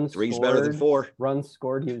 Runs 3's scored, better than 4. Runs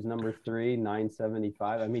scored. He was number 3,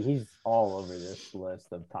 975. I mean, he's all over this list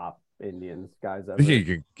of top Indians guys. I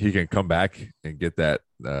think he can come back and get that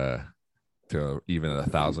to even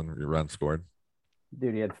 1,000 runs scored.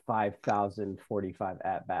 Dude, he had 5,045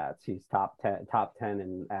 at bats. He's top 10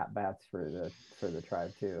 in at bats for the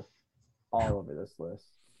Tribe too. All over this list.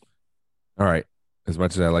 All right. As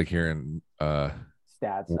much as I like hearing Stats.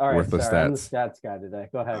 All right, worthless sorry, I'm the stats. stats guy today.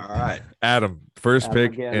 Go ahead. All right. Adam, first Adam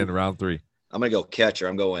pick again. in round 3. I'm going to go catcher.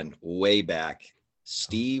 I'm going way back.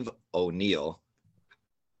 Steve O'Neill,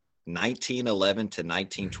 1911 to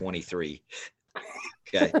 1923.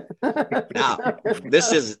 Okay. Now,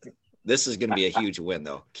 this is going to be a huge win,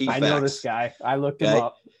 though. Key I facts. know this guy. I looked him Okay.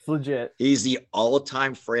 up. It's legit. He's the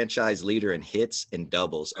all-time franchise leader in hits and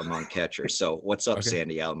doubles among catchers. So what's up, Okay.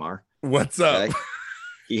 Sandy Alomar? What's up? Okay.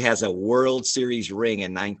 He has a World Series ring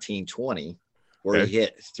in 1920 where Okay. he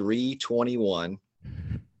hit 321,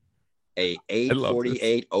 a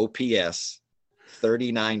 848 OPS,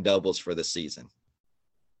 39 doubles for the season.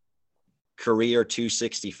 Career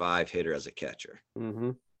 265 hitter as a catcher.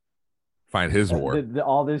 Mm-hmm. Find his war.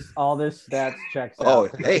 All this stats checks out. Oh,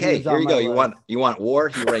 hey, He's here on you my go. list. You want WAR?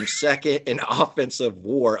 He ranks second in offensive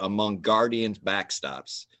WAR among Guardians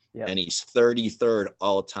backstops. Yep. And he's 33rd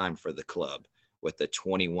all time for the club with a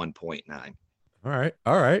 21.9. All right.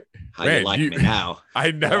 How Man, you like me now? I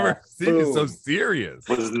never seen you so Boom. serious.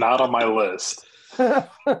 Was not on my list.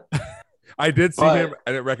 I did see But- him.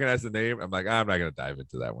 I didn't recognize the name. I'm like, I'm not going to dive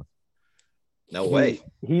into that one. No way.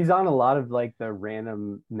 He's on a lot of like the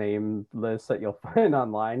random name lists that you'll find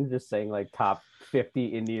online, just saying like top 50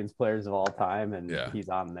 Indians players of all time, and Yeah. he's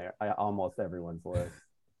on there. Almost everyone's list.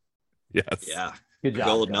 Yes. Yeah. Good job.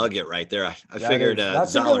 Gold Gumpf. nugget right there. I That figured is-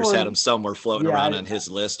 that's a good Zollers one. had him somewhere floating Yeah, around on his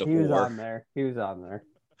list of He was WAR. on there. He was on there.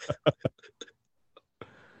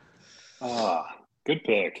 Good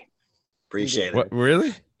pick. Appreciate it. What,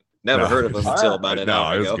 really? Never No. heard of him until about an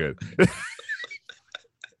hour it was ago. good.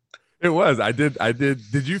 It was. I did.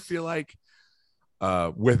 Did you feel like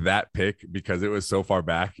with that pick, because it was so far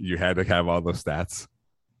back, you had to have all those stats?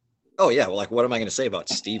 Oh yeah, well, like what am I going to say about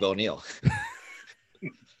Steve O'Neill?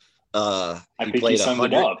 I He think he summed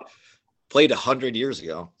it up. played 100 years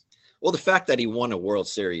ago. Well, the fact that he won a World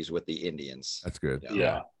Series with the Indians, That's good.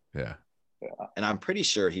 Yeah. Yeah. and I'm pretty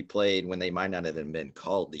sure he played when they might not have been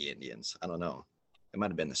called the Indians. I don't know. It might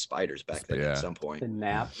have been the Spiders back then Yeah. at some point. The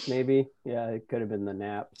Naps, maybe. Yeah, it could have been the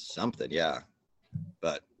Naps. Something, yeah.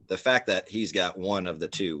 But the fact that he's got one of the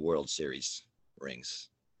 2 World Series rings,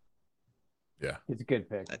 It's a good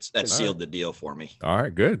pick. that sealed the deal for me. All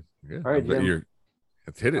right. Good. Good. All right, Jim.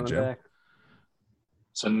 Let's hit it, Coming Jim. back.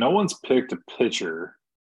 So no one's picked a pitcher,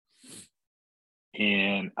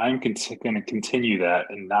 and I'm going to continue that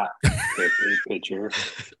and not pick a pitcher.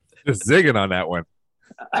 Just zigging on that one.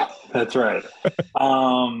 That's right.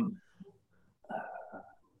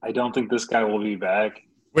 I don't think this guy will be back.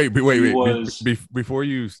 Wait. He was- Before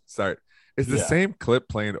you start, is the Yeah. same clip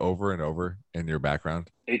playing over and over in your background?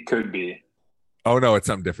 It could be. Oh no, it's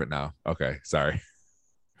something different now. Okay, sorry.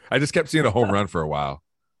 I just kept seeing a home run for a while.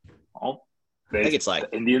 Oh, I think it's like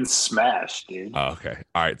the Indians smash, dude. Oh, okay.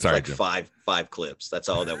 All right. Sorry, like Jim. five clips. That's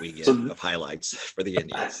all that we get So- of highlights for the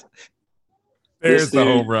Indians. There's this the dude-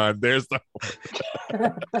 home run. There's the.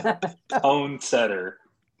 Tone setter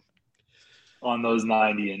on those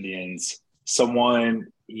 90 Indians. Someone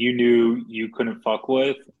you knew you couldn't fuck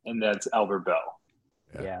with, and that's Albert Bell.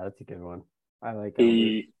 Yeah, that's a good one. I like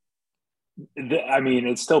I mean,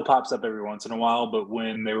 it still pops up every once in a while, but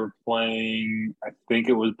when they were playing, I think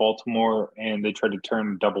it was Baltimore, and they tried to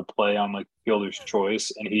turn double play on like fielder's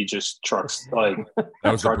choice, and he just trucks like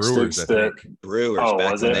That was the truck Brewers, I sticks the think. Brewers Oh,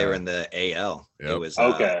 back was when it? they were in the AL. Yep. It was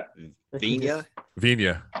Okay. Vina.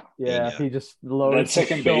 Vina. Yeah, Vina. he just lowered That his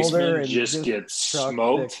second shoulder baseman and just gets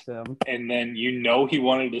smoked, sticks him. and then he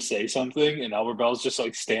wanted to say something, and Albert Bell's just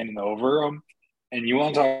like standing over him. And you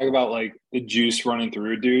want to talk about like the juice running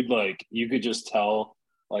through, dude? Like you could just tell,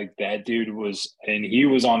 like that dude was, and he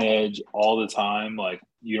was on edge all the time. Like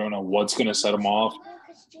you don't know what's gonna set him off.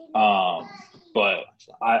 But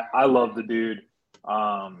I love the dude.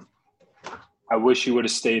 I wish he would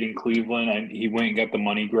have stayed in Cleveland. And he went and got the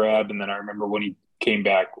money grab, and then I remember when he came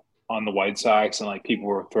back on the White Sox, and like people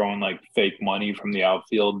were throwing like fake money from the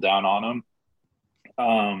outfield down on him.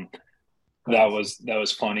 That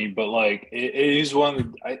was funny, but like it is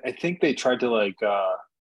one. I think they tried to like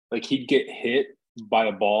he'd get hit by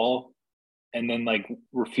a ball and then like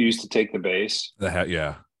refuse to take the base.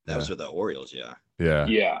 Yeah. That was with the Orioles, yeah.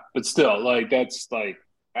 Yeah. But still, like that's like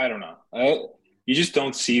I don't know. You just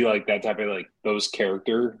don't see like that type of like those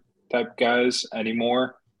character type guys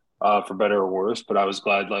anymore, for better or worse. But I was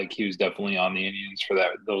glad like he was definitely on the Indians for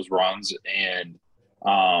those runs, and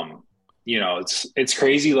it's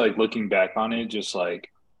crazy like looking back on it, just like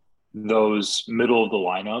those middle of the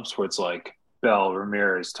lineups where it's like Bell,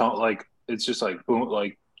 Ramirez, like it's just like boom,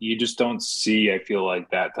 like you just don't see. I feel like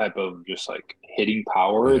that type of just like hitting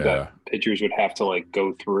power that pitchers would have to like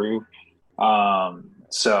go through.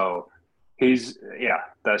 So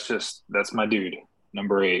that's my dude,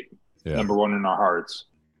 number 8, number 1 in our hearts.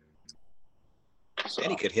 So.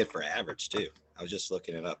 And he could hit for average too. I was just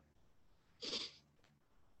looking it up.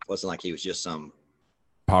 Wasn't like he was just some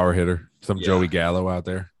power hitter, some Joey Gallo out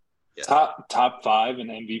there. Yeah. Top 5 in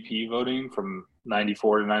MVP voting from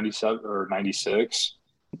 94 to 97 or 96.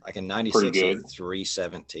 Like in 96, he had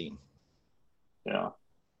 317. Yeah.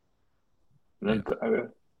 And then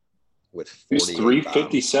with 40, he was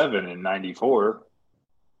 357 in 94.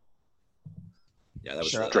 Yeah,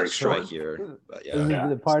 that was strike here. But yeah,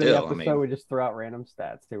 the part of the episode we just throw out random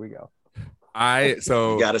stats. Here we go.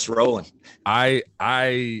 You got us rolling.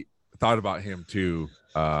 I thought about him too,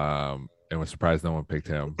 and was surprised no one picked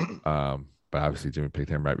him. But obviously Jimmy picked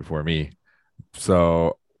him right before me.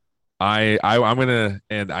 So I'm gonna,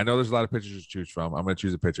 and I know there's a lot of pitchers to choose from. I'm gonna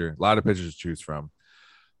choose a pitcher. A lot of pitchers to choose from.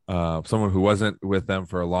 Someone who wasn't with them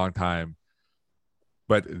for a long time,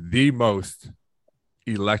 but the most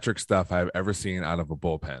electric stuff I've ever seen out of a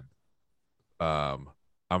bullpen. I'm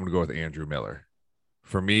gonna go with Andrew Miller.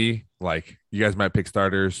 For me, like you guys might pick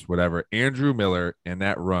starters, whatever. Andrew Miller in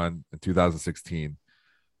that run in 2016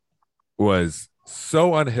 was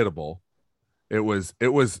so unhittable. It was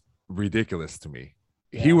ridiculous to me.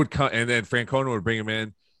 Yeah. He would come, and then Francona would bring him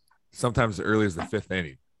in sometimes as early as the 5th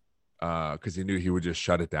inning, because he knew he would just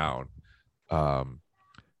shut it down.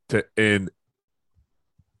 And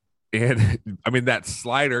I mean that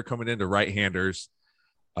slider coming into right-handers.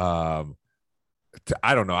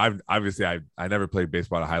 I don't know. I never played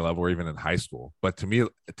baseball at a high level or even in high school, but to me,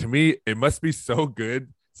 it must be so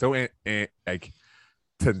good. So like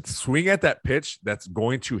to swing at that pitch that's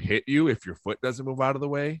going to hit you if your foot doesn't move out of the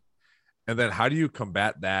way. And then how do you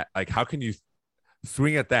combat that? Like, how can you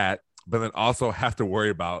swing at that, but then also have to worry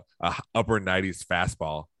about a upper 90s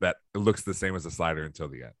fastball that looks the same as a slider until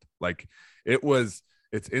the end? Like it's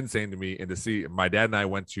insane to me. And to see, my dad and I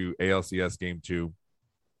went to ALCS game 2.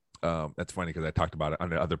 That's funny because I talked about it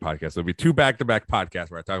on the other podcast. There'll be 2 back-to-back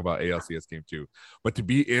podcasts where I talk about ALCS game 2. But to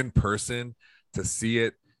be in person, to see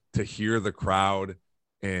it, to hear the crowd,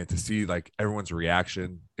 and to see like everyone's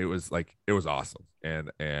reaction, it was awesome.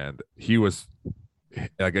 And he was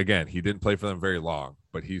like, again, he didn't play for them very long,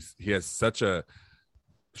 but he has such a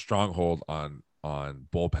stronghold on a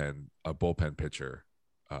bullpen pitcher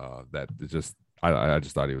that it just I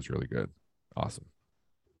just thought he was really good. Awesome.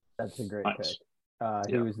 That's a great pick.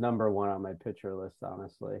 He was number 1 on my pitcher list,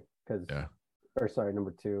 honestly. Number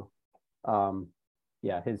 2.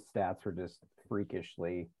 His stats were just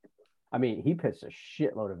freakishly. I mean, he pitched a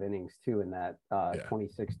shitload of innings too in that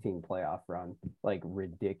 2016 playoff run, like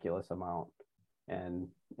ridiculous amount. And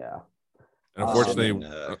unfortunately,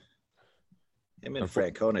 him and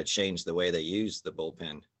Francona changed the way they use the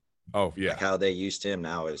bullpen. Oh yeah, like how they used him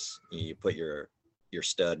now is you put your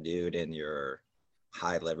stud dude in your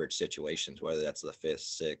high leverage situations, whether that's the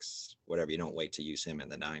 5th, 6th, whatever. You don't wait to use him in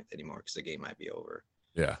the 9th anymore because the game might be over.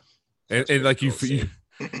 Yeah, so and like you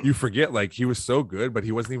forget, like he was so good, but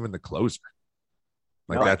he wasn't even the closer.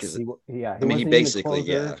 Like No, that's he he wasn't even the basically,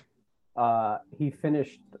 closer. He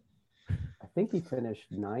finished, I think he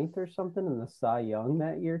finished ninth or something in the Cy Young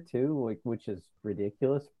that year too, like, which is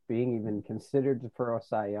ridiculous, being even considered for a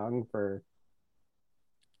Cy Young for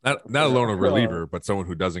not alone a reliever, but someone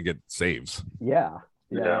who doesn't get saves. Yeah.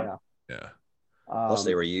 Yeah. Plus,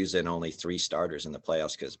 they were using only 3 starters in the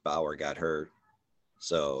playoffs because Bauer got hurt.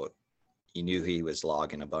 So you knew he was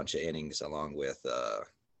logging a bunch of innings along with the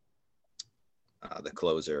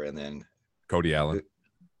closer, and then Cody Allen.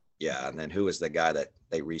 And then who was the guy that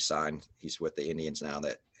they re-signed? He's with the Indians now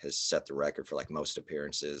that has set the record for like most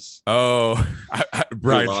appearances. Oh,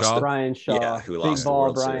 Brian Shaw. Brian Shaw. Yeah, who lost the ball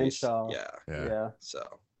World Brian Series. Shaw. Yeah. So.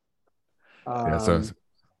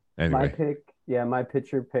 Anyway. My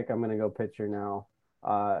pitcher pick. I'm gonna go pitcher now.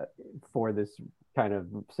 For this kind of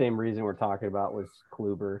same reason we're talking about was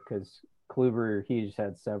Kluber, because Kluber, he just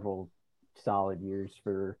had several solid years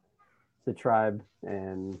for the Tribe,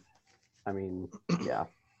 and I mean, the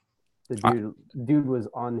dude was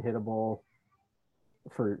unhittable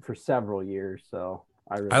for several years. So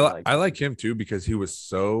I like him too, because he was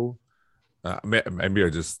so maybe I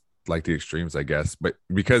just like the extremes, I guess, but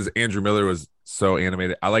because Andrew Miller was so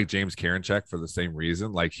animated, I like James Karinchak for the same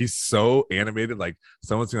reason. Like he's so animated, like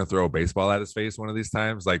someone's gonna throw a baseball at his face one of these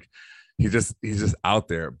times. Like he's just out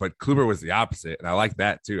there. But Kluber was the opposite, and I like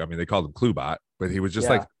that too. I mean, they called him Klubot, but he was just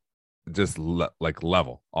like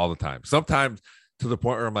level all the time. Sometimes to the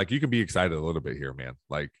point where I'm like, you can be excited a little bit here, man.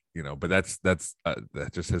 Like, you know, but that's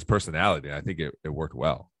just his personality. I think it worked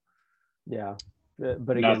well. Yeah.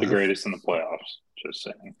 But again, not the greatest in the playoffs. Just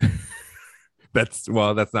saying. that's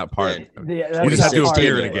not part. Yeah, you just have to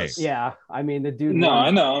appear in a game. Yeah, I mean the dude. No,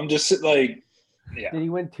 I know. I'm just like, yeah. Did he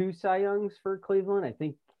win 2 Cy Youngs for Cleveland? I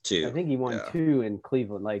think 2. I think he won 2 in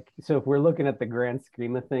Cleveland. Like, so if we're looking at the grand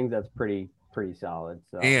scheme of things, that's pretty solid.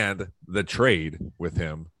 So. And the trade with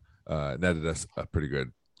him netted us a pretty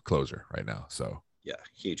good closer right now. So yeah,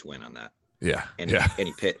 huge win on that. Yeah, and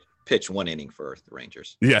he pitched 1 inning for the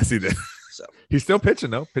Rangers. Yes, he did. So he's still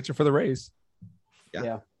pitching for the Rays.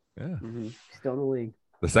 Yeah. Mm-hmm. Still in the league.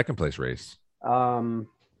 The second place race. All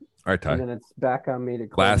right, Ty. And then it's back on me to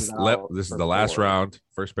close this is the last round,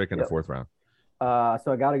 first pick in the 4th round.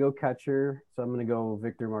 So I got to go catcher. So I'm going to go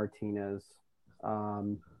Victor Martinez.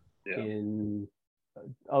 In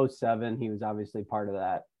 2007, he was obviously part of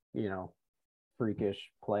that, freakish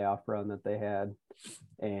playoff run that they had.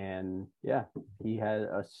 And he had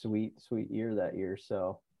a sweet year that year.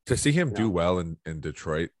 So to see him do well in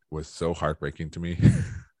Detroit was so heartbreaking to me.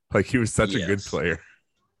 Like he was such a good player.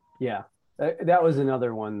 Yeah. That was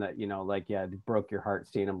another one that, it broke your heart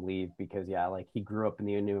seeing him leave because he grew up in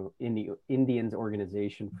the Indians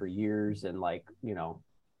organization for years. And so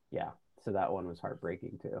that one was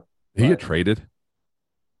heartbreaking too. He get traded.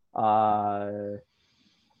 I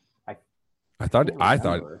thought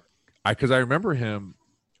because I remember him,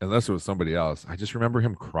 unless it was somebody else, I just remember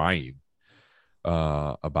him crying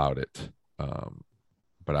about it.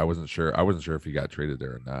 But I wasn't sure if he got traded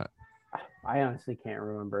there or not. I honestly can't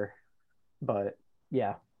remember, but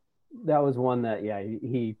that was one that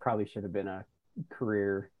he probably should have been a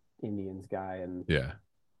career Indians guy, and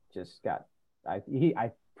just got he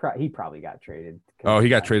probably got traded. Oh, he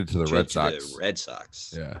got traded to the Red Sox. The Red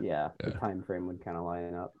Sox. Yeah. The time frame would kind of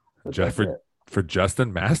line up. For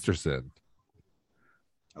Justin Masterson.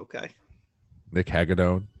 Okay. Nick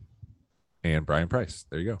Hagedorn and Brian Price.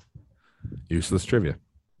 There you go. Useless trivia.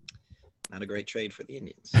 Not a great trade for the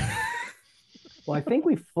Indians. Well, I think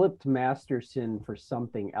we flipped Masterson for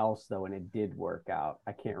something else, though, and it did work out.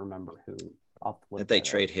 I can't remember who. Did they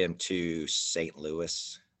trade him to St.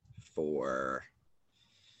 Louis for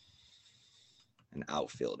an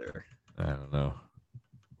outfielder? I don't know.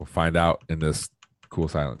 We'll find out in this cool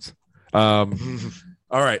silence. All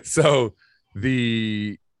right. So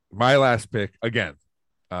my last pick again,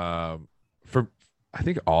 for I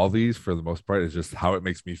think all these for the most part is just how it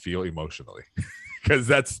makes me feel emotionally, because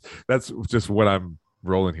that's just what I'm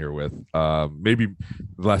rolling here with. Maybe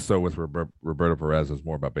less so with Roberto Perez, is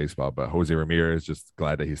more about baseball, but Jose Ramirez, just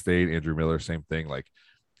glad that he stayed. Andrew Miller, same thing, like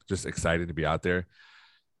just excited to be out there.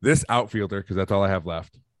 This outfielder, because that's all I have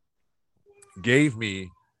left, gave me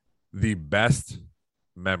the best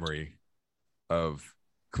memory of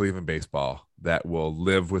Cleveland baseball that will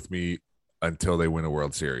live with me until they win a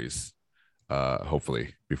World Series,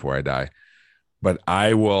 hopefully before I die. But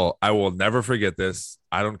I will never forget this.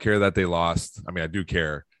 I don't care that they lost. I mean, I do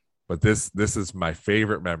care, but this is my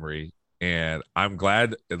favorite memory. And I'm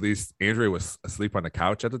glad at least Andrea was asleep on the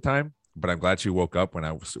couch at the time, but I'm glad she woke up when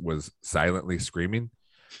I was silently screaming.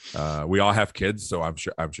 We all have kids, so I'm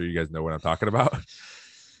sure you guys know what I'm talking about.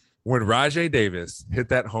 when Rajai Davis hit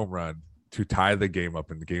that home run to tie the game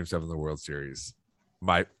up in the Game 7 of the World Series,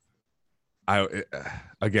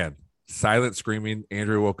 again, silent screaming.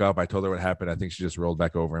 Andrew woke up. I told her what happened. I think she just rolled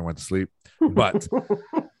back over and went to sleep. But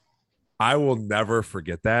I will never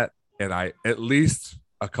forget that. And I, at least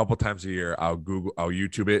a couple times a year, I'll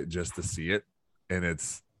YouTube it just to see it. And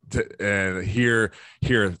and hear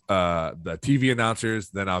the TV announcers.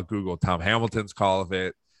 Then I'll Google Tom Hamilton's call of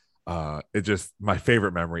it. It's just my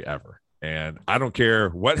favorite memory ever. And I don't care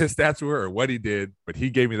what his stats were or what he did, but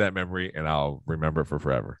he gave me that memory and I'll remember it for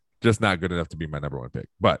forever. Just not good enough to be my number one pick,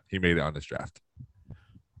 but he made it on this draft.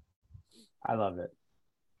 I love it.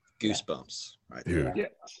 Goosebumps. Right Dude. there. Yeah.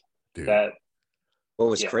 Dude. That What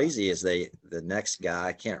was Yeah. crazy is the next guy,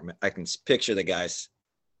 I can't remember, I can picture the guy's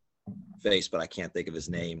face, but I can't think of his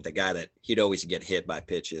name. The guy that he'd always get hit by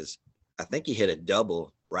pitches. I think he hit a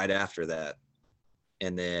double right after that.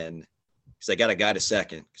 And then, because they got a guy to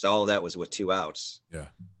second, because all of that was with 2 outs. Yeah.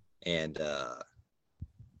 And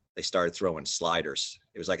they started throwing sliders.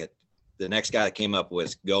 It was like the next guy that came up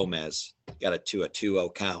was Gomez, got it to a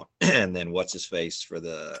 2-0 count. And then what's his face for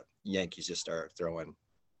the Yankees just started throwing,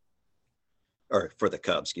 or for the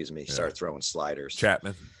Cubs, excuse me, started throwing sliders.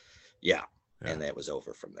 Chapman. Yeah. Yeah. And that was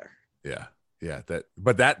over from there. Yeah. Yeah.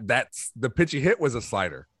 That's the pitch he hit was a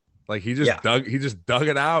slider. Like he just dug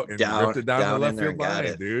it out and ripped it down the left field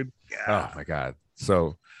line, dude. Yeah. Oh my God.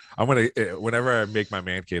 So I'm going to, whenever I make my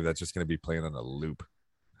man cave, that's just going to be playing on a loop.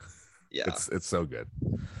 Yeah. It's so good.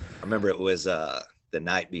 I remember it was the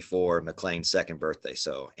night before McLean's second birthday.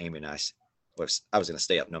 So Amy and I was going to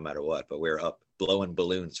stay up no matter what, but we were up blowing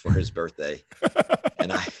balloons for his birthday.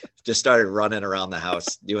 And I just started running around the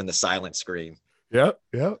house doing the silent scream. Yep.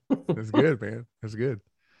 It's good, man. It's good.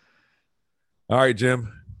 All right,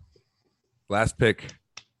 Jim. Last pick.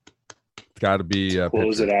 It's got to be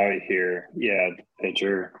close pitcher. it out here. Yeah,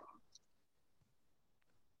 pitcher.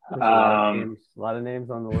 There's a lot of names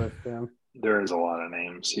on the list, Tim. There is a lot of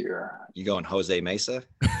names here. You going Jose Mesa?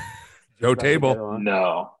 Joe Table.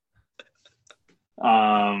 No.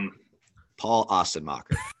 Paul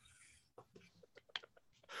Ostenmacher.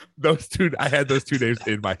 Those two, I had those two names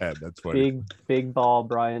in my head. That's funny. Big ball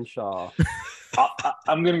Brian Shaw.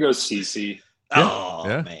 I'm gonna go CC. Oh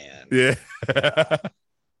Yeah. man. Yeah.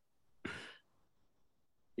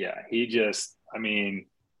 Yeah, he just, I mean,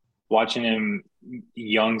 watching him,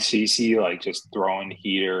 young CC, like just throwing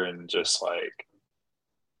heater and just like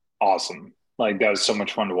awesome. Like that was so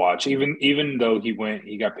much fun to watch. Even though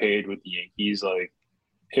he got paid with the Yankees, like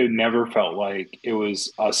it never felt like it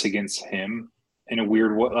was us against him in a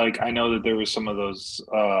weird way. Like I know that there was some of those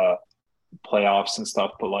playoffs and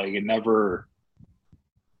stuff, but like it never,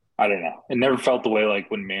 I don't know. It never felt the way like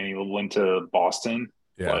when Manny went to Boston,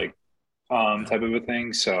 like type of a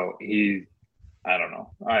thing. So I don't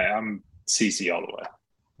know. I'm CC all the way.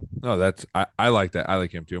 No, I like that. I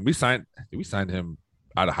like him too. And we signed him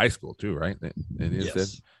out of high school too, right? And he said,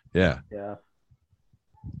 yeah.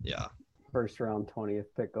 First round, 20th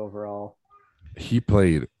pick overall. He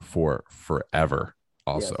played for forever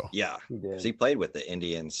also. Yeah. He did. So he played with the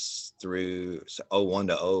Indians through 01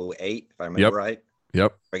 to 08, if I remember right.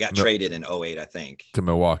 Yep. Or got traded in 08, I think. To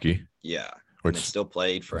Milwaukee. Yeah. Which and then still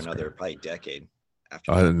played for another probably decade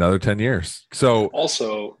after another 10 years. So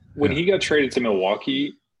also when he got traded to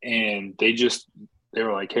Milwaukee and they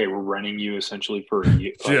were like, hey, we're renting you essentially for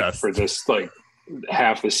for this like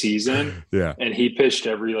half a season. Yeah. And he pitched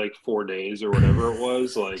every like 4 days or whatever it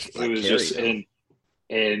was. Like it was just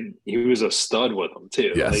and he was a stud with them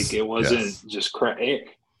too. Yes. Like it wasn't just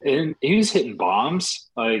and he was hitting bombs.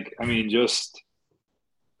 Like, I mean, just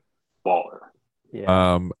baller.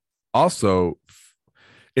 Yeah. Also,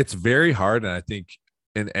 it's very hard, and I think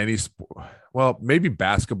in any sport, well, maybe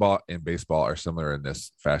basketball and baseball are similar in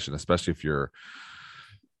this fashion, especially if you're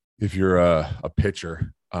a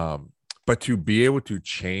pitcher. But to be able to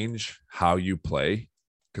change how you play,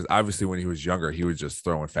 because obviously when he was younger, he was just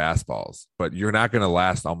throwing fastballs. But you're not going to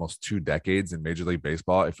last almost 2 decades in Major League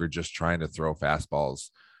Baseball if you're just trying to throw fastballs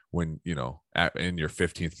when in your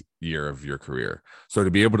 15th year of your career. So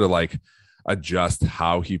to be able to like adjust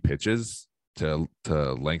how he pitches to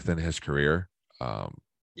lengthen his career.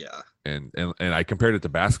 And I compared it to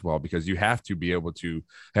basketball because you have to be able to,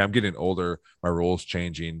 hey, I'm getting older. My role's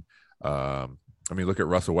changing. I mean, look at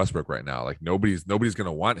Russell Westbrook right now. Like nobody's going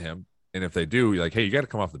to want him. And if they do, you're like, hey, you got to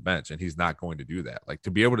come off the bench. And he's not going to do that. Like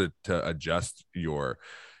to be able to adjust your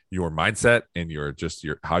mindset and your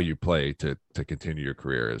how you play to continue your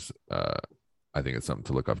career is, I think it's something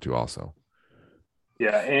to look up to also.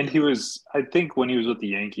 Yeah, and I think when he was with the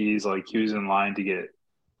Yankees, like he was in line to get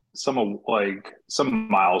some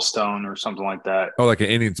milestone or something like that. Oh, like an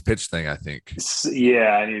innings pitch thing, I think.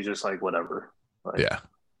 Yeah, and you're just like whatever. Like, Yeah.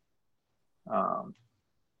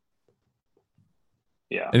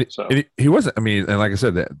 Yeah. And So he wasn't. I mean, and like I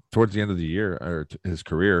said, that towards the end of the year or his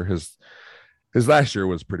career, his last year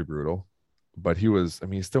was pretty brutal, but he was. I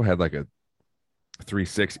mean, he still had like a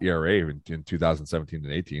 3.6 ERA in 2017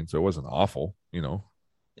 and 18, so it wasn't awful, you know.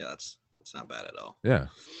 Yeah, that's not bad at all. Yeah.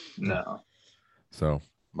 no. So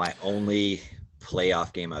My only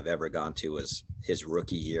playoff game I've ever gone to was his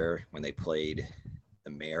rookie year when they played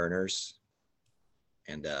the Mariners.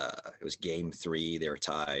 And it was game 3. They were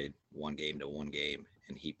tied 1-1 game,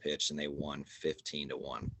 and he pitched and they won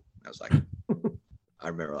 15-1. I was like, I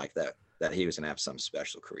remember like that he was going to have some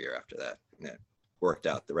special career after that. And it worked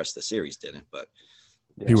out. The rest of the series didn't, but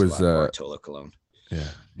he was Bartolo Colon. Yeah,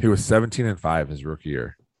 he was 17-5 his rookie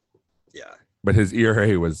year. Yeah, but his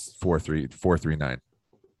ERA was 4.39.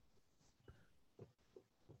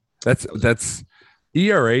 That's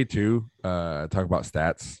ERA too. Talk about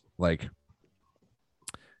stats. Like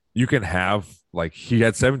you can have like he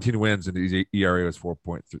had 17 wins and his ERA was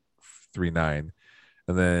 4.39,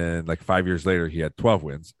 and then like 5 years later he had 12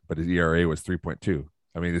 wins, but his ERA was 3.2.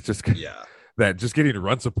 I mean, it's just that just getting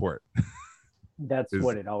run support. That's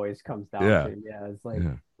what it always comes down to. Yeah, it's like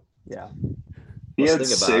He had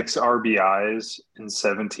 6 RBIs in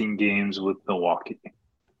 17 games with Milwaukee.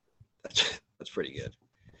 That's pretty good.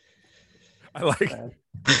 I like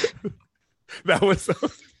that was so,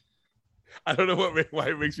 I don't know why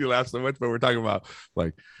it makes you laugh so much, but we're talking about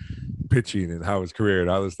like pitching and how his career and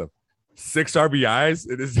all this stuff. 6 RBIs.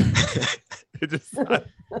 It is it just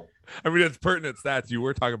I mean, it's pertinent stats. You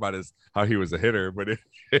were talking about how he was a hitter, but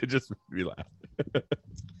it just made me laugh.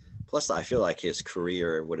 Plus, I feel like his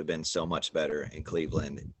career would have been so much better in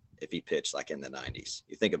Cleveland if he pitched like in the 90s.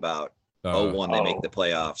 You think about 01, they make the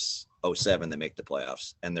playoffs. 07, they make the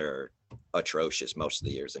playoffs, and they're atrocious most of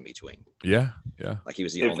the years in between. Yeah. Like he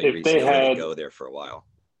was the only reason they had to go there for a while.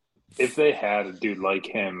 If they had a dude like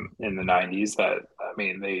him in the 90s,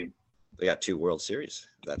 they got 2 World Series.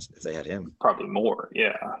 That's if they had him. Probably more.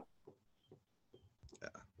 Yeah.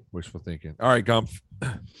 Wishful thinking. All right, Gumpf.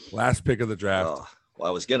 Last pick of the draft. Oh, well,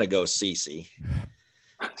 I was gonna go CC.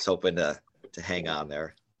 I was hoping to hang on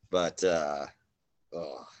there, but I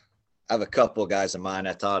have a couple guys in mind.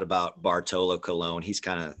 I thought about Bartolo Colon. He's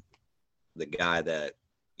kind of the guy that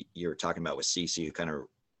you were talking about with CC, who kind of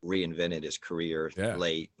reinvented his career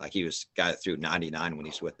late. Like he was guy that threw 99 when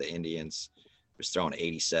he's with the Indians. He was throwing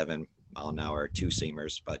 87 mile an hour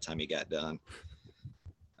 2-seamers by the time he got done.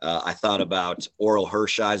 I thought about Oral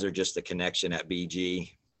Hershiser, just the connection at BG.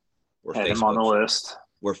 We're Had him on the list.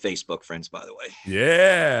 We're Facebook friends, by the way.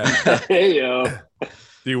 Yeah. Hey, yo.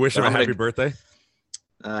 Do you wish him a happy birthday?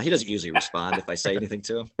 He doesn't usually respond if I say anything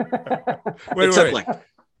to him.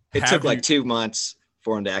 It took like 2 months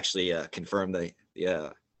for him to actually confirm the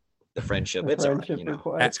friendship. It's all right, you know.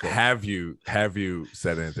 It's cool. Have you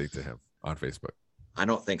said anything to him on Facebook? I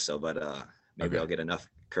don't think so, but maybe I'll get enough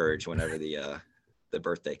courage whenever the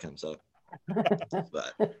birthday comes up.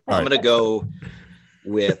 But I'm gonna go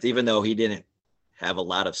with, even though he didn't have a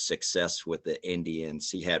lot of success with the Indians,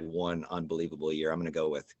 he had one unbelievable year. I'm gonna go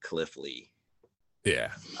with Cliff Lee.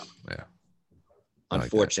 Yeah.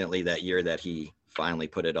 Unfortunately, that year that he finally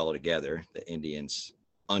put it all together, the Indians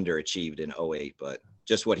underachieved in 08, but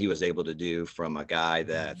just what he was able to do from a guy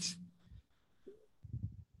that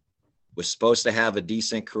was supposed to have a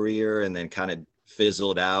decent career and then kind of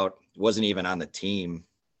fizzled out, wasn't even on the team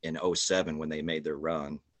in 07 when they made their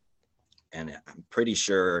run. And I'm pretty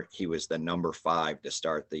sure he was the number 5 to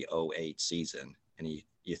start the 08 season. And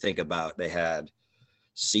you think about, they had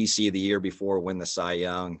CC the year before win the Cy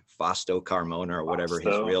Young, Fausto Carmona or whatever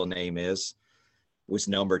his real name is, was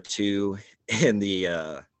number 2 in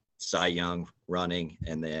the Cy Young running.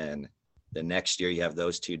 And then the next year you have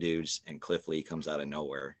those 2 dudes, and Cliff Lee comes out of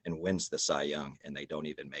nowhere and wins the Cy Young, and they don't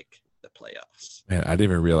even make the playoffs. Man, I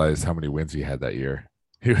didn't even realize how many wins he had that year.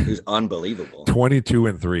 He was unbelievable.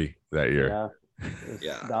 22-3 that year.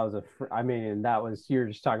 Yeah. That was that was, you're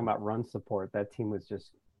just talking about run support. That team was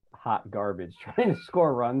just hot garbage trying to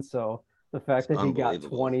score runs. So the fact that he got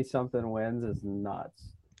 20 something wins is nuts.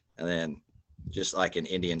 And then just like in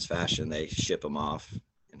Indians fashion, they ship him off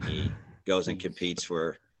and he goes and competes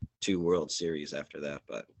for 2 World Series after that.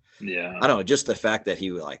 But I don't know, just the fact that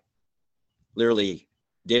he like literally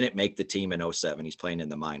didn't make the team in 07. He's playing in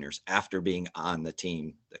the minors after being on the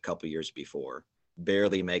team a couple years before,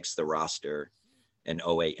 barely makes the roster in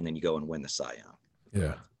 08, and then you go and win the Cy Young.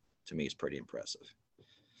 Yeah. To me, it's pretty impressive.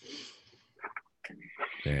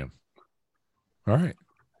 Damn. All right.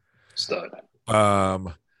 Stud.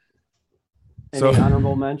 Any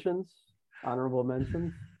honorable mentions? Honorable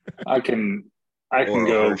mentions? I can Or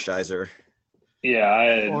go. Hershiser. Yeah, I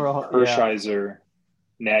had Or- Hershiser,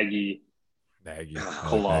 Nagy, Nagy.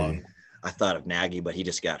 Cologne. I thought of Nagy, but he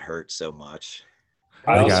just got hurt so much.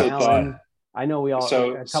 I Cody also Allen. thought I know we all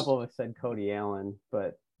So- a couple of us said Cody Allen,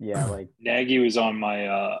 but yeah, like Nagy was on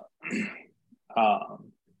my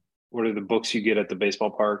what are the books you get at the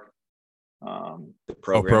baseball park? The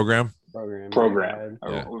Program. program.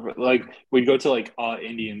 Yeah. Like we'd go to like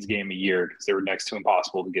Indians game a year because they were next to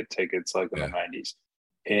impossible to get tickets like in Yeah. the 90s.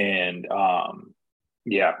 And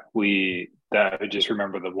I just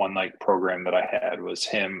remember the one like program that I had was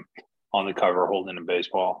him on the cover holding a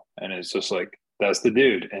baseball, and it's just like that's the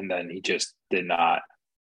dude. And then he just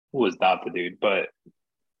was not the dude, but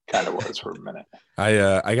kind of was for a minute.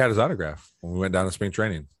 I got his autograph when we went down to spring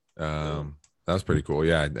training. That was pretty cool.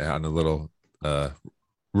 Yeah, on a little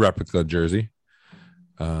replica jersey.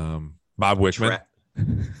 Bob Wickman.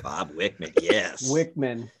 Bob Wickman, yes.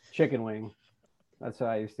 Wickman chicken wing. That's what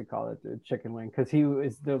I used to call it, the chicken wing, because he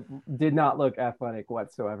did not look athletic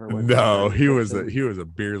whatsoever. No, he was a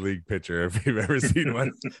beer league pitcher if you've ever seen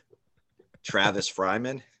one. Travis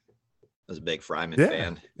Fryman. I was a big Fryman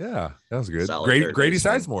fan. Yeah, that was good. Solid Grady third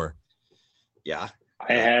baseman. Sizemore. Yeah.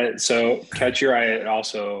 I had catcher. I had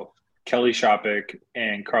also Kelly Shopik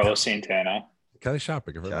and Carlos Santana. Kelly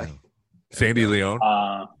Shopping. Okay. Sandy Leone.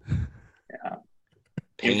 Yeah.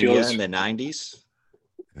 Pena Infield's in the 90s.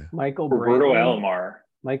 Michael Roberto Brantley. Alomar.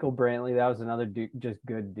 Michael Brantley, that was another just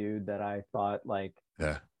good dude that I thought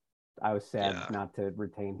Yeah. I was sad Yeah. not to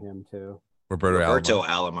retain him too. Roberto Alomar.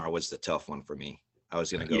 Alomar was the tough one for me. I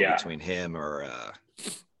was going to go between him or,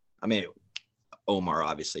 Omar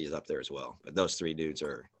obviously is up there as well. But those three dudes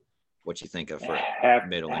are what you think of for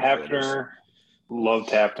middle infielders. Hafner. Loved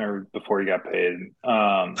Hafner before he got paid.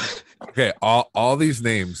 Okay, all these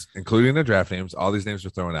names, including the draft names, all these names were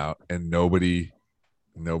thrown out, and nobody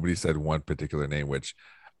said one particular name, which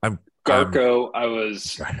Garco, I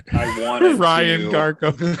wanted Ryan to,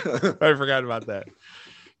 Garco. I forgot about that.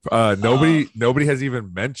 Nobody has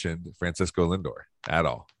even mentioned Francisco Lindor at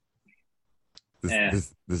all.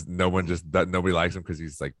 Nobody likes him because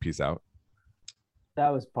he's like peace out. That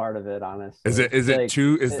was part of it, honestly. Is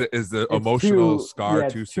the emotional scar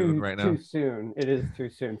too soon right now? Too soon. It is too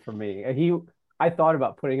soon for me. I thought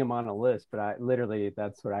about putting him on a list, but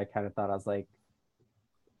that's what I kind of thought. I was like,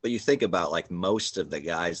 but you think about like most of the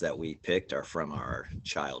guys that we picked are from our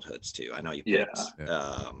childhoods too. I know you picked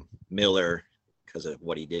Miller because of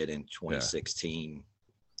what he did in 2016.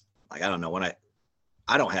 Like, I don't know,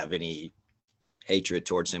 I don't have any hatred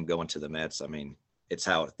towards him going to the Mets. I mean, it's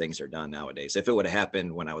how things are done nowadays. If it would have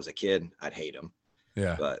happened when I was a kid, I'd hate him.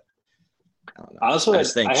 Yeah. But I don't know. Also, I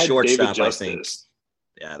just think I had shortstop, David I think. Justice.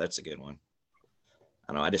 Yeah, that's a good one.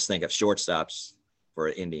 I don't know. I just think of shortstops for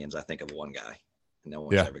Indians. I think of one guy. And no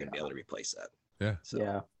one's ever going to be able to replace that. Yeah. So,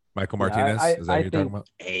 yeah. Michael Martinez. Is that what you're talking about?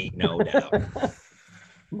 ain't no doubt.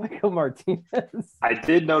 Michael Martinez. I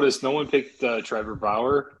did notice no one picked Trevor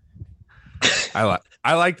Bauer.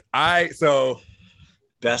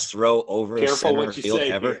 Best throw over Careful center what you field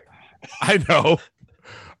say ever. here. I know.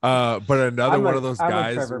 But another I'm one of those I'm a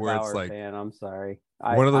guys Trevor where it's Bauer like fan. I'm sorry.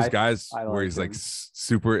 one of those guys I where like he's like him.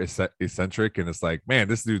 super eccentric, and it's like, man,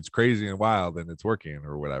 this dude's crazy and wild, and it's working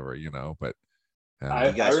or whatever, you know. But You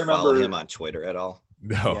guys follow remember him on Twitter at all?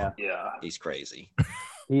 no, Yeah. He's crazy.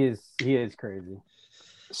 He is crazy.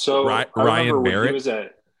 So Ryan I remember when Barrett?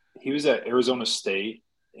 he was at Arizona State,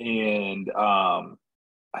 and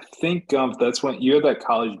I think that's when you had that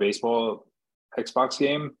college baseball Xbox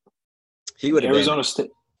game. He would have Arizona State.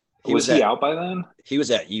 Was he out by then? He was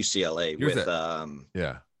at UCLA He was with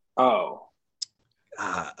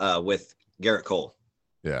with Garrett Cole.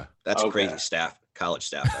 Yeah. That's Okay. crazy staff, college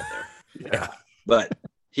staff out there. Yeah. But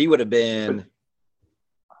he would have been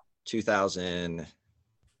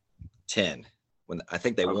 2010 when I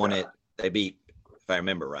think they won it. They beat, if I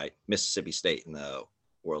remember right, Mississippi State in the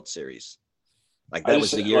World Series. Like that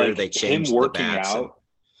was the year they changed him working the bats. out.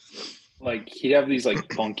 Like he'd have these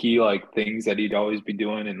like funky like things that he'd always be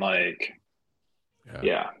doing, and like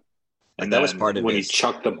and that was then part of when his- he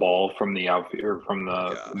chucked the ball from the outfield or from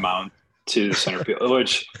the mound to the center field,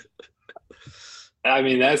 which I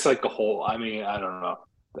mean that's like a whole. I mean I don't know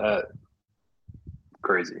that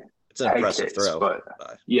crazy. It's an impressive case, throw. but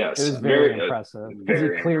yes, It was very impressive. 'Cause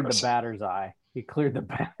very he cleared impressive. the batter's eye. He cleared the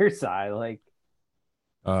batter's eye. Like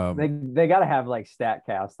They got to have like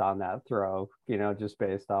StatCast on that throw, just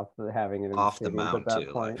based off of having it in Off the stadiums mound, at that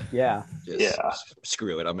too, point. like- Yeah.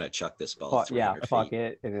 Screw it. I'm going to chuck this ball. Fuck, 300 fuck feet.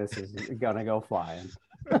 it. And this is gonna go flying.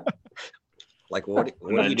 Like what And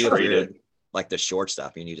do then you do if you're traded. like the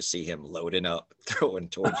shortstop. You need to see him loading up, throwing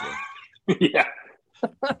towards you. Yeah.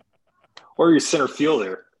 Or your center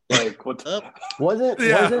fielder. Like what's Up. Wasn't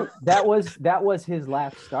that was his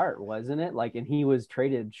last start, wasn't it? Like, and he was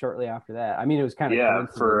traded shortly after that. I mean, it was kind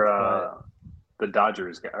of for the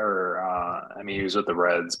Dodgers guy, or I mean, he was with the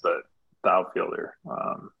Reds, but the outfielder.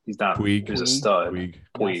 He's not. Puig. He's a stud.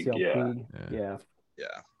 Puig. Yeah.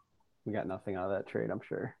 We got nothing out of that trade, I'm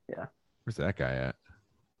sure. Yeah. Where's that guy at?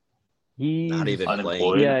 He's Not even unemployed.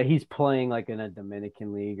 playing. Yeah, he's playing like in a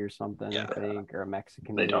Dominican league or something, Yeah. I think, or a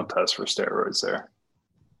Mexican They league. don't test for steroids there.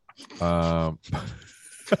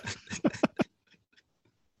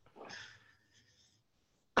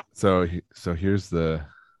 So here's the.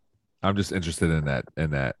 I'm just interested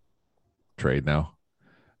in that trade now.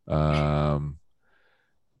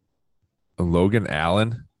 Logan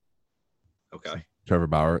Allen, Okay. Trevor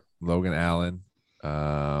Bauer, Logan Allen.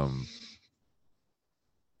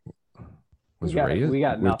 Was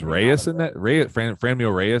Reyes in that?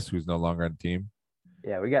 Franmil Reyes, who's no longer on the team.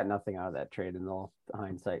 Yeah, we got nothing out of that trade in the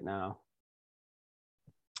hindsight now.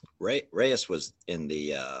 Reyes was in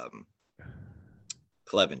the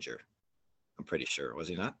Clevenger. I'm pretty sure. Was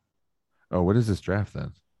he not? Oh, what is this draft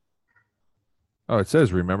then? Oh, it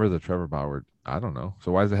says remember the Trevor Bauer. I don't know.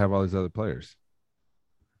 So why does it have all these other players?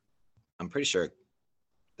 I'm pretty sure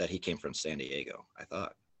that he came from San Diego, I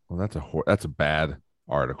thought. Well, that's a bad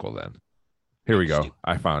article then. Here we go.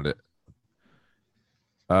 I found it.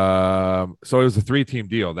 So it was a 3-team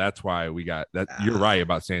deal. That's why we got that. You're right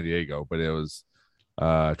about San Diego, but it was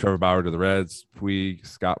Trevor Bauer to the Reds, Puig,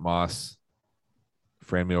 Scott Moss,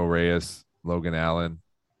 Franmil Reyes, Logan Allen,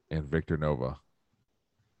 and Victor Nova.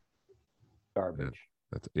 Garbage.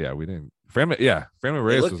 We didn't. Franmil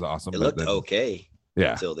Reyes was awesome. It looked okay.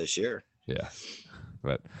 Yeah. Until this year. Yeah.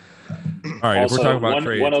 But all right, Also, if we're talking about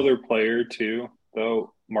trades, one other player too,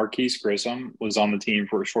 though, Marquise Grissom was on the team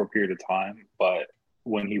for a short period of time, but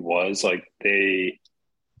when he was that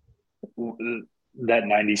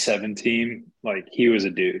 97 team, like he was a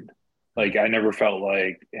dude. Like I never felt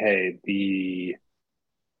like, hey, the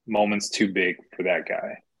moment's too big for that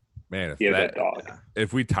guy. Man, that dog.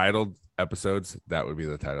 If we titled episodes, that would be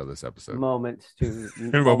the title of this episode. Moments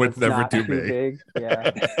Moments never too big.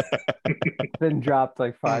 Yeah. Been dropped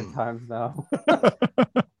like 5 times now.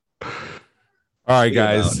 All right,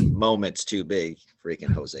 guys. Moments too big.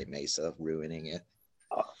 Freaking Jose Mesa ruining it.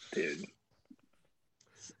 Oh, dude.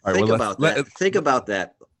 All right, Think about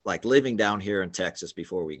that. Like living down here in Texas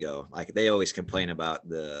before we go. Like they always complain about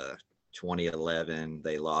the 2011.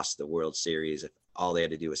 They lost the World Series. All they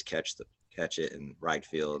had to do was catch it in right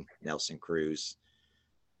field. Nelson Cruz.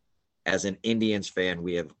 As an Indians fan,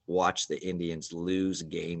 we have watched the Indians lose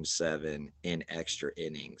Game 7 in extra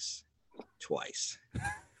innings twice.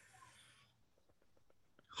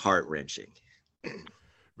 Heart-wrenching.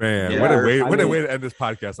 Man, Yeah. what a way to end this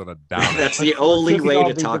podcast on a downer. That's the only way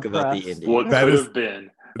to talk about the Indians. What could have been.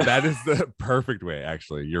 That is the perfect way,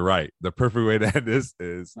 actually. You're right. The perfect way to end this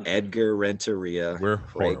is Edgar Renteria, we're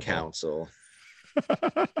Craig Counsell.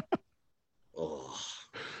 All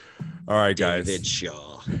right, guys. David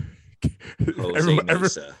Shaw. Jose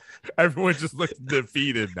Mesa. Everyone just looks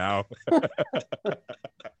defeated now.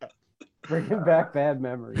 Bringing back bad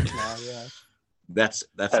memories now, yeah. That's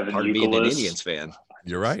Evan part of being an Euclid. Indians fan.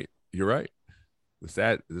 You're right. This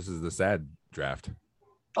is the sad draft.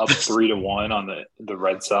 Up 3-1 on the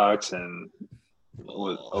Red Sox and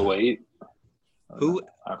 08.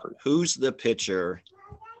 Who's the pitcher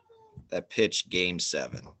that pitched Game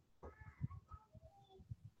 7?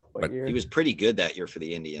 What year? He was pretty good that year for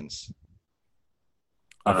the Indians.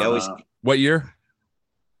 What year?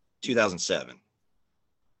 2007.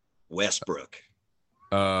 Westbrook.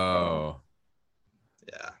 Oh.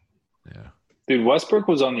 Yeah. Dude, Westbrook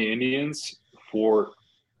was on the Indians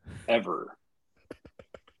forever.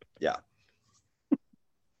 Yeah.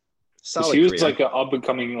 He was like an up and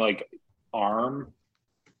coming like arm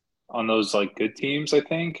on those like good teams, I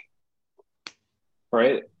think.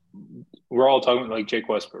 Right? We're all talking like Jake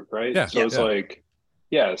Westbrook, right? Yeah. So it's like,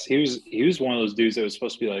 yes, he was one of those dudes that was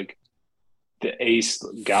supposed to be like the ace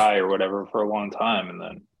guy or whatever for a long time, and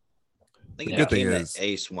then I think it became the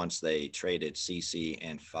ace once they traded CC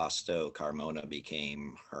and Fausto Carmona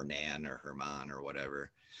became Hernan or Herman or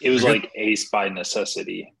whatever. It was like ace by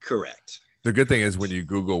necessity. Correct. The good thing is when you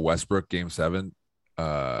Google Westbrook Game 7,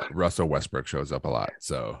 Russell Westbrook shows up a lot,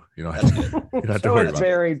 so you don't have to worry about it.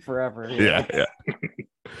 Buried forever. Yeah.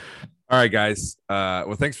 All right, guys.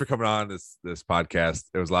 Well, thanks for coming on this podcast.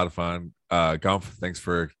 It was a lot of fun. Gumpf, thanks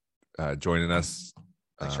for joining us.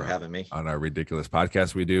 Thanks for having me on our ridiculous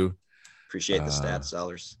podcast we do. Appreciate the stats,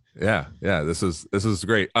 Sellers. Yeah. This was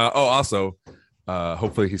great. Also,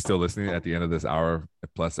 hopefully he's still listening at the end of this hour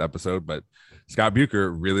plus episode. But Scott Bucher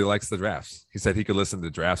really likes the drafts. He said he could listen to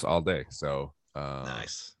drafts all day. So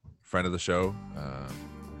Nice. Friend of the show.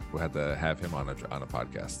 We'll have to have him on a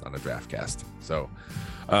podcast, on a draft cast. So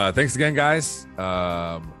thanks again, guys.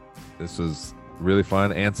 This was really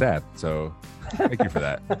fun and sad. So thank you for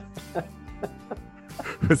that.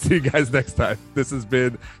 We'll see you guys next time. This has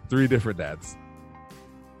been 3 Different Dads.